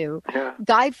that one, too. Yeah.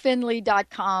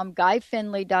 GuyFinley.com,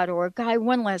 GuyFinley.org. Guy,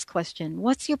 one last question.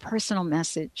 What's your personal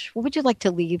message? What would you like to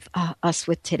leave us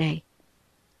with today?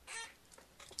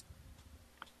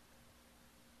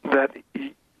 That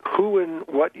who and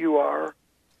what you are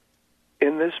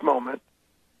in this moment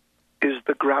is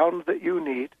the ground that you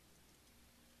need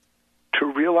to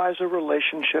realize a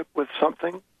relationship with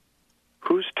something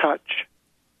whose touch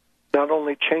not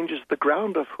only changes the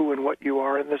ground of who and what you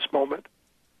are in this moment,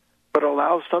 but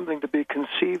allows something to be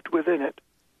conceived within it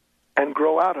and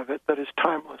grow out of it that is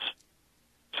timeless,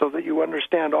 so that you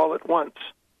understand all at once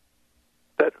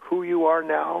that who you are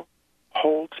now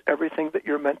holds everything that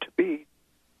you're meant to be,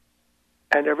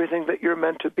 and everything that you're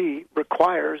meant to be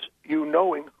requires you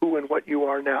knowing who and what you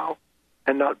are now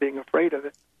and not being afraid of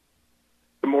it.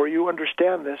 The more you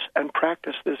understand this and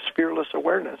practice this fearless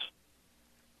awareness,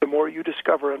 the more you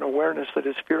discover an awareness that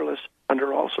is fearless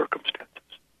under all circumstances.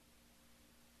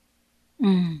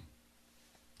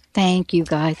 Thank you,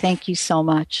 Guy. Thank you so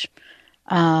much.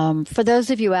 For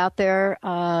those of you out there,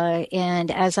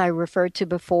 and as I referred to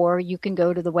before, you can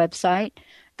go to the website,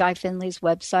 Guy Finley's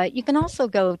website. You can also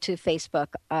go to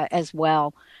Facebook as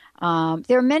well.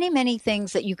 There are many, many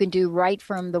things that you can do right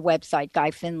from the website,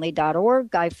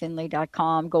 GuyFinley.org,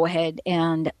 GuyFinley.com. Go ahead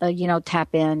and,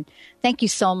 tap in. Thank you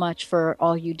so much for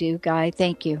all you do, Guy.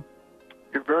 Thank you.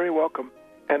 You're very welcome.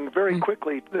 And very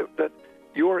quickly, that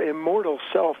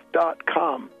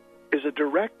yourimmortalself.com is a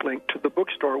direct link to the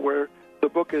bookstore where the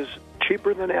book is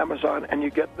cheaper than Amazon and you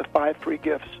get the 5 free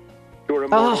gifts.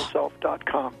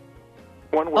 Yourimmortalself.com.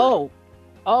 One word.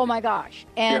 Oh my gosh.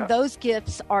 And those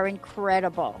gifts are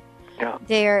incredible.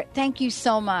 Yeah. Thank you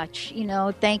so much.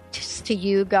 Thanks to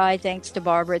you, Guy. Thanks to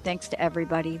Barbara. Thanks to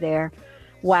everybody there.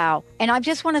 Wow. And I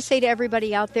just want to say to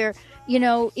everybody out there,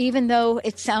 even though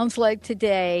it sounds like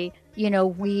today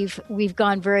we've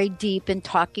gone very deep in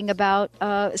talking about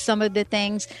some of the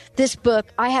things. This book,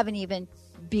 I haven't even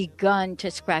begun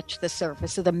to scratch the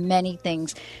surface of the many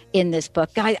things in this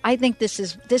book. I think this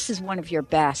is one of your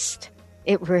best.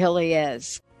 It really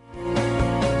is.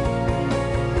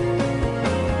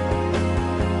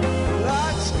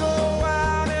 Lights go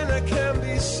out and I can't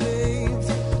be saved.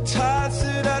 Tides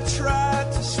that I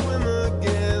tried to swim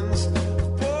against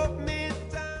brought me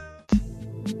down.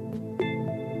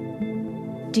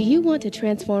 Do you want to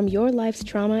transform your life's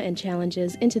trauma and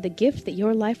challenges into the gift that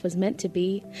your life was meant to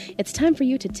be? It's time for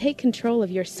you to take control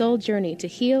of your soul journey to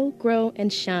heal, grow,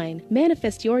 and shine.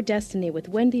 Manifest your destiny with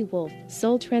Wendy Wolf,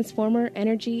 soul transformer,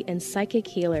 energy, and psychic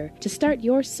healer. To start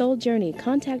your soul journey,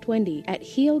 contact Wendy at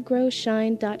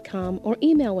healgrowshine.com or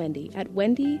email Wendy at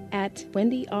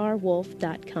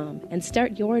wendy@wendyrwolf.com and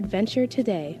start your adventure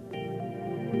today.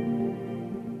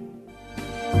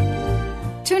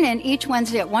 Tune in each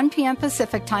Wednesday at 1 p.m.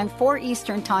 Pacific Time, 4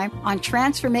 Eastern Time on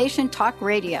Transformation Talk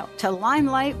Radio to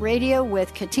Limelight Radio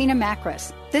with Katina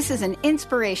Makris. This is an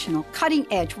inspirational,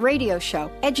 cutting-edge radio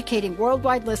show educating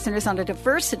worldwide listeners on a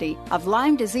diversity of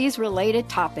Lyme disease-related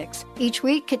topics. Each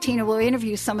week, Katina will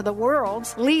interview some of the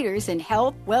world's leaders in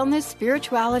health, wellness,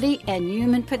 spirituality, and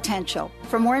human potential.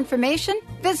 For more information,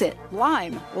 visit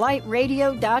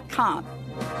limelightradio.com.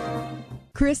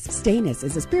 Chris Stanis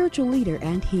is a spiritual leader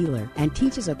and healer and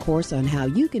teaches a course on how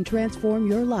you can transform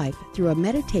your life through a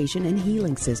meditation and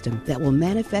healing system that will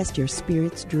manifest your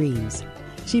spirit's dreams.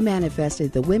 She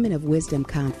manifested the Women of Wisdom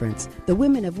Conference, the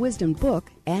Women of Wisdom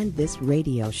book, and this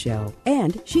radio show.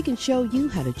 And she can show you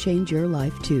how to change your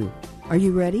life too. Are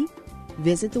you ready?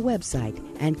 Visit the website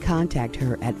and contact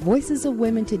her at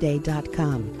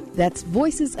voicesofwomentoday.com. That's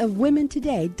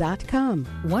voicesofwomentoday.com.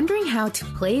 Wondering how to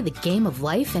play the game of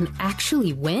life and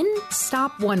actually win?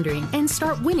 Stop wondering and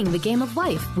start winning the game of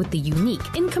life with the unique,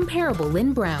 incomparable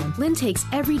Lynn Brown. Lynn takes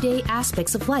everyday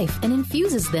aspects of life and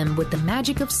infuses them with the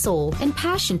magic of soul and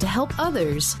passion to help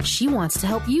others. She wants to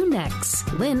help you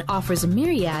next. Lynn offers a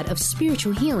myriad of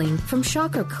spiritual healing, from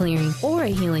chakra clearing, aura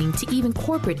healing, to even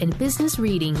corporate and business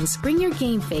readings. Bring your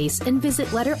game face and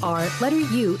visit letter R, letter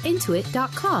U,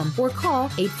 intuit.com or call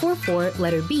 844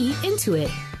 letter B, Intuit.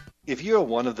 If you're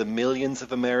one of the millions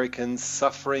of Americans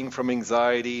suffering from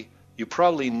anxiety, you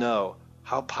probably know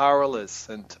how powerless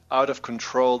and out of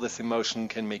control this emotion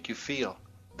can make you feel.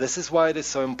 This is why it is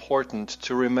so important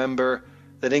to remember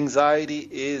that anxiety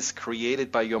is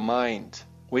created by your mind,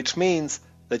 which means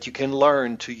that you can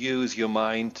learn to use your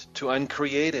mind to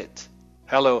uncreate it.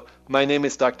 Hello, my name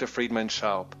is Dr. Friedman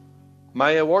Schaub.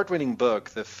 My award-winning book,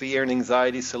 The Fear and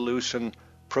Anxiety Solution,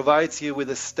 provides you with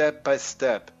a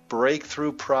step-by-step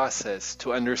breakthrough process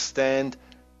to understand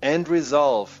and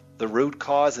resolve the root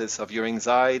causes of your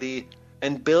anxiety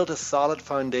and build a solid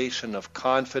foundation of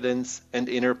confidence and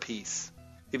inner peace.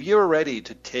 If you're ready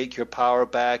to take your power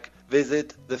back,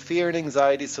 visit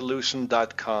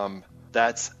thefearandanxietysolution.com.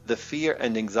 That's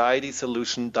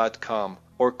thefearandanxietysolution.com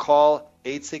or call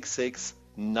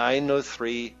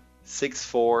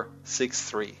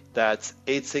 866-903-6463. That's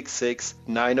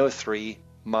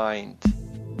 866-903-MIND.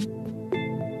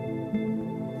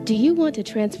 Do you want to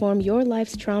transform your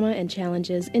life's trauma and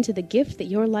challenges into the gift that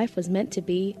your life was meant to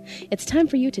be? It's time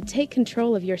for you to take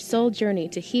control of your soul journey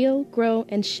to heal, grow,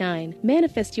 and shine.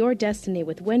 Manifest your destiny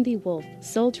with Wendy Wolf,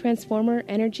 soul transformer,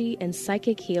 energy, and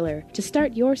psychic healer. To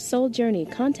start your soul journey,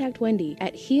 contact Wendy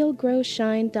at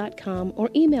healgrowshine.com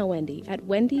or email Wendy at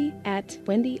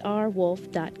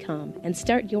wendy@wendyrwolf.com and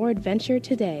start your adventure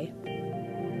today.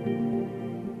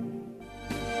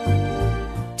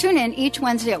 Tune in each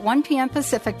Wednesday at 1 p.m.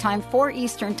 Pacific Time, 4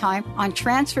 Eastern Time on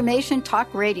Transformation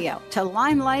Talk Radio to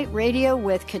Limelight Radio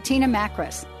with Katina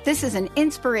Makris. This is an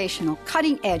inspirational,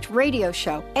 cutting-edge radio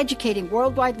show educating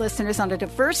worldwide listeners on a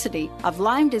diversity of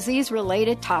Lyme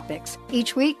disease-related topics.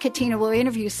 Each week, Katina will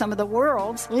interview some of the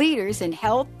world's leaders in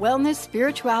health, wellness,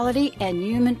 spirituality, and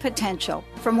human potential.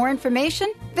 For more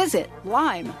information, visit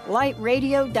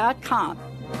limelightradio.com.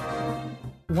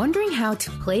 Wondering how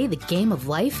to play the game of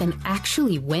life and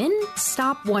actually win?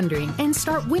 Stop wondering and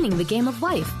start winning the game of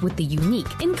life with the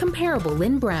unique, incomparable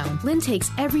Lynn Brown. Lynn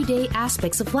takes everyday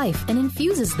aspects of life and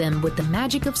infuses them with the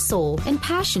magic of soul and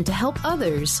passion to help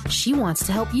others. She wants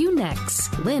to help you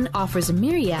next. Lynn offers a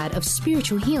myriad of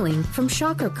spiritual healing, from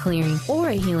chakra clearing,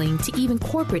 aura healing, to even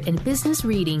corporate and business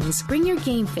readings. Bring your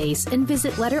game face and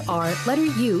visit letter R, letter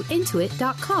U,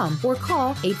 intuit.com or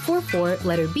call 844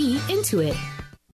 letter B, Intuit.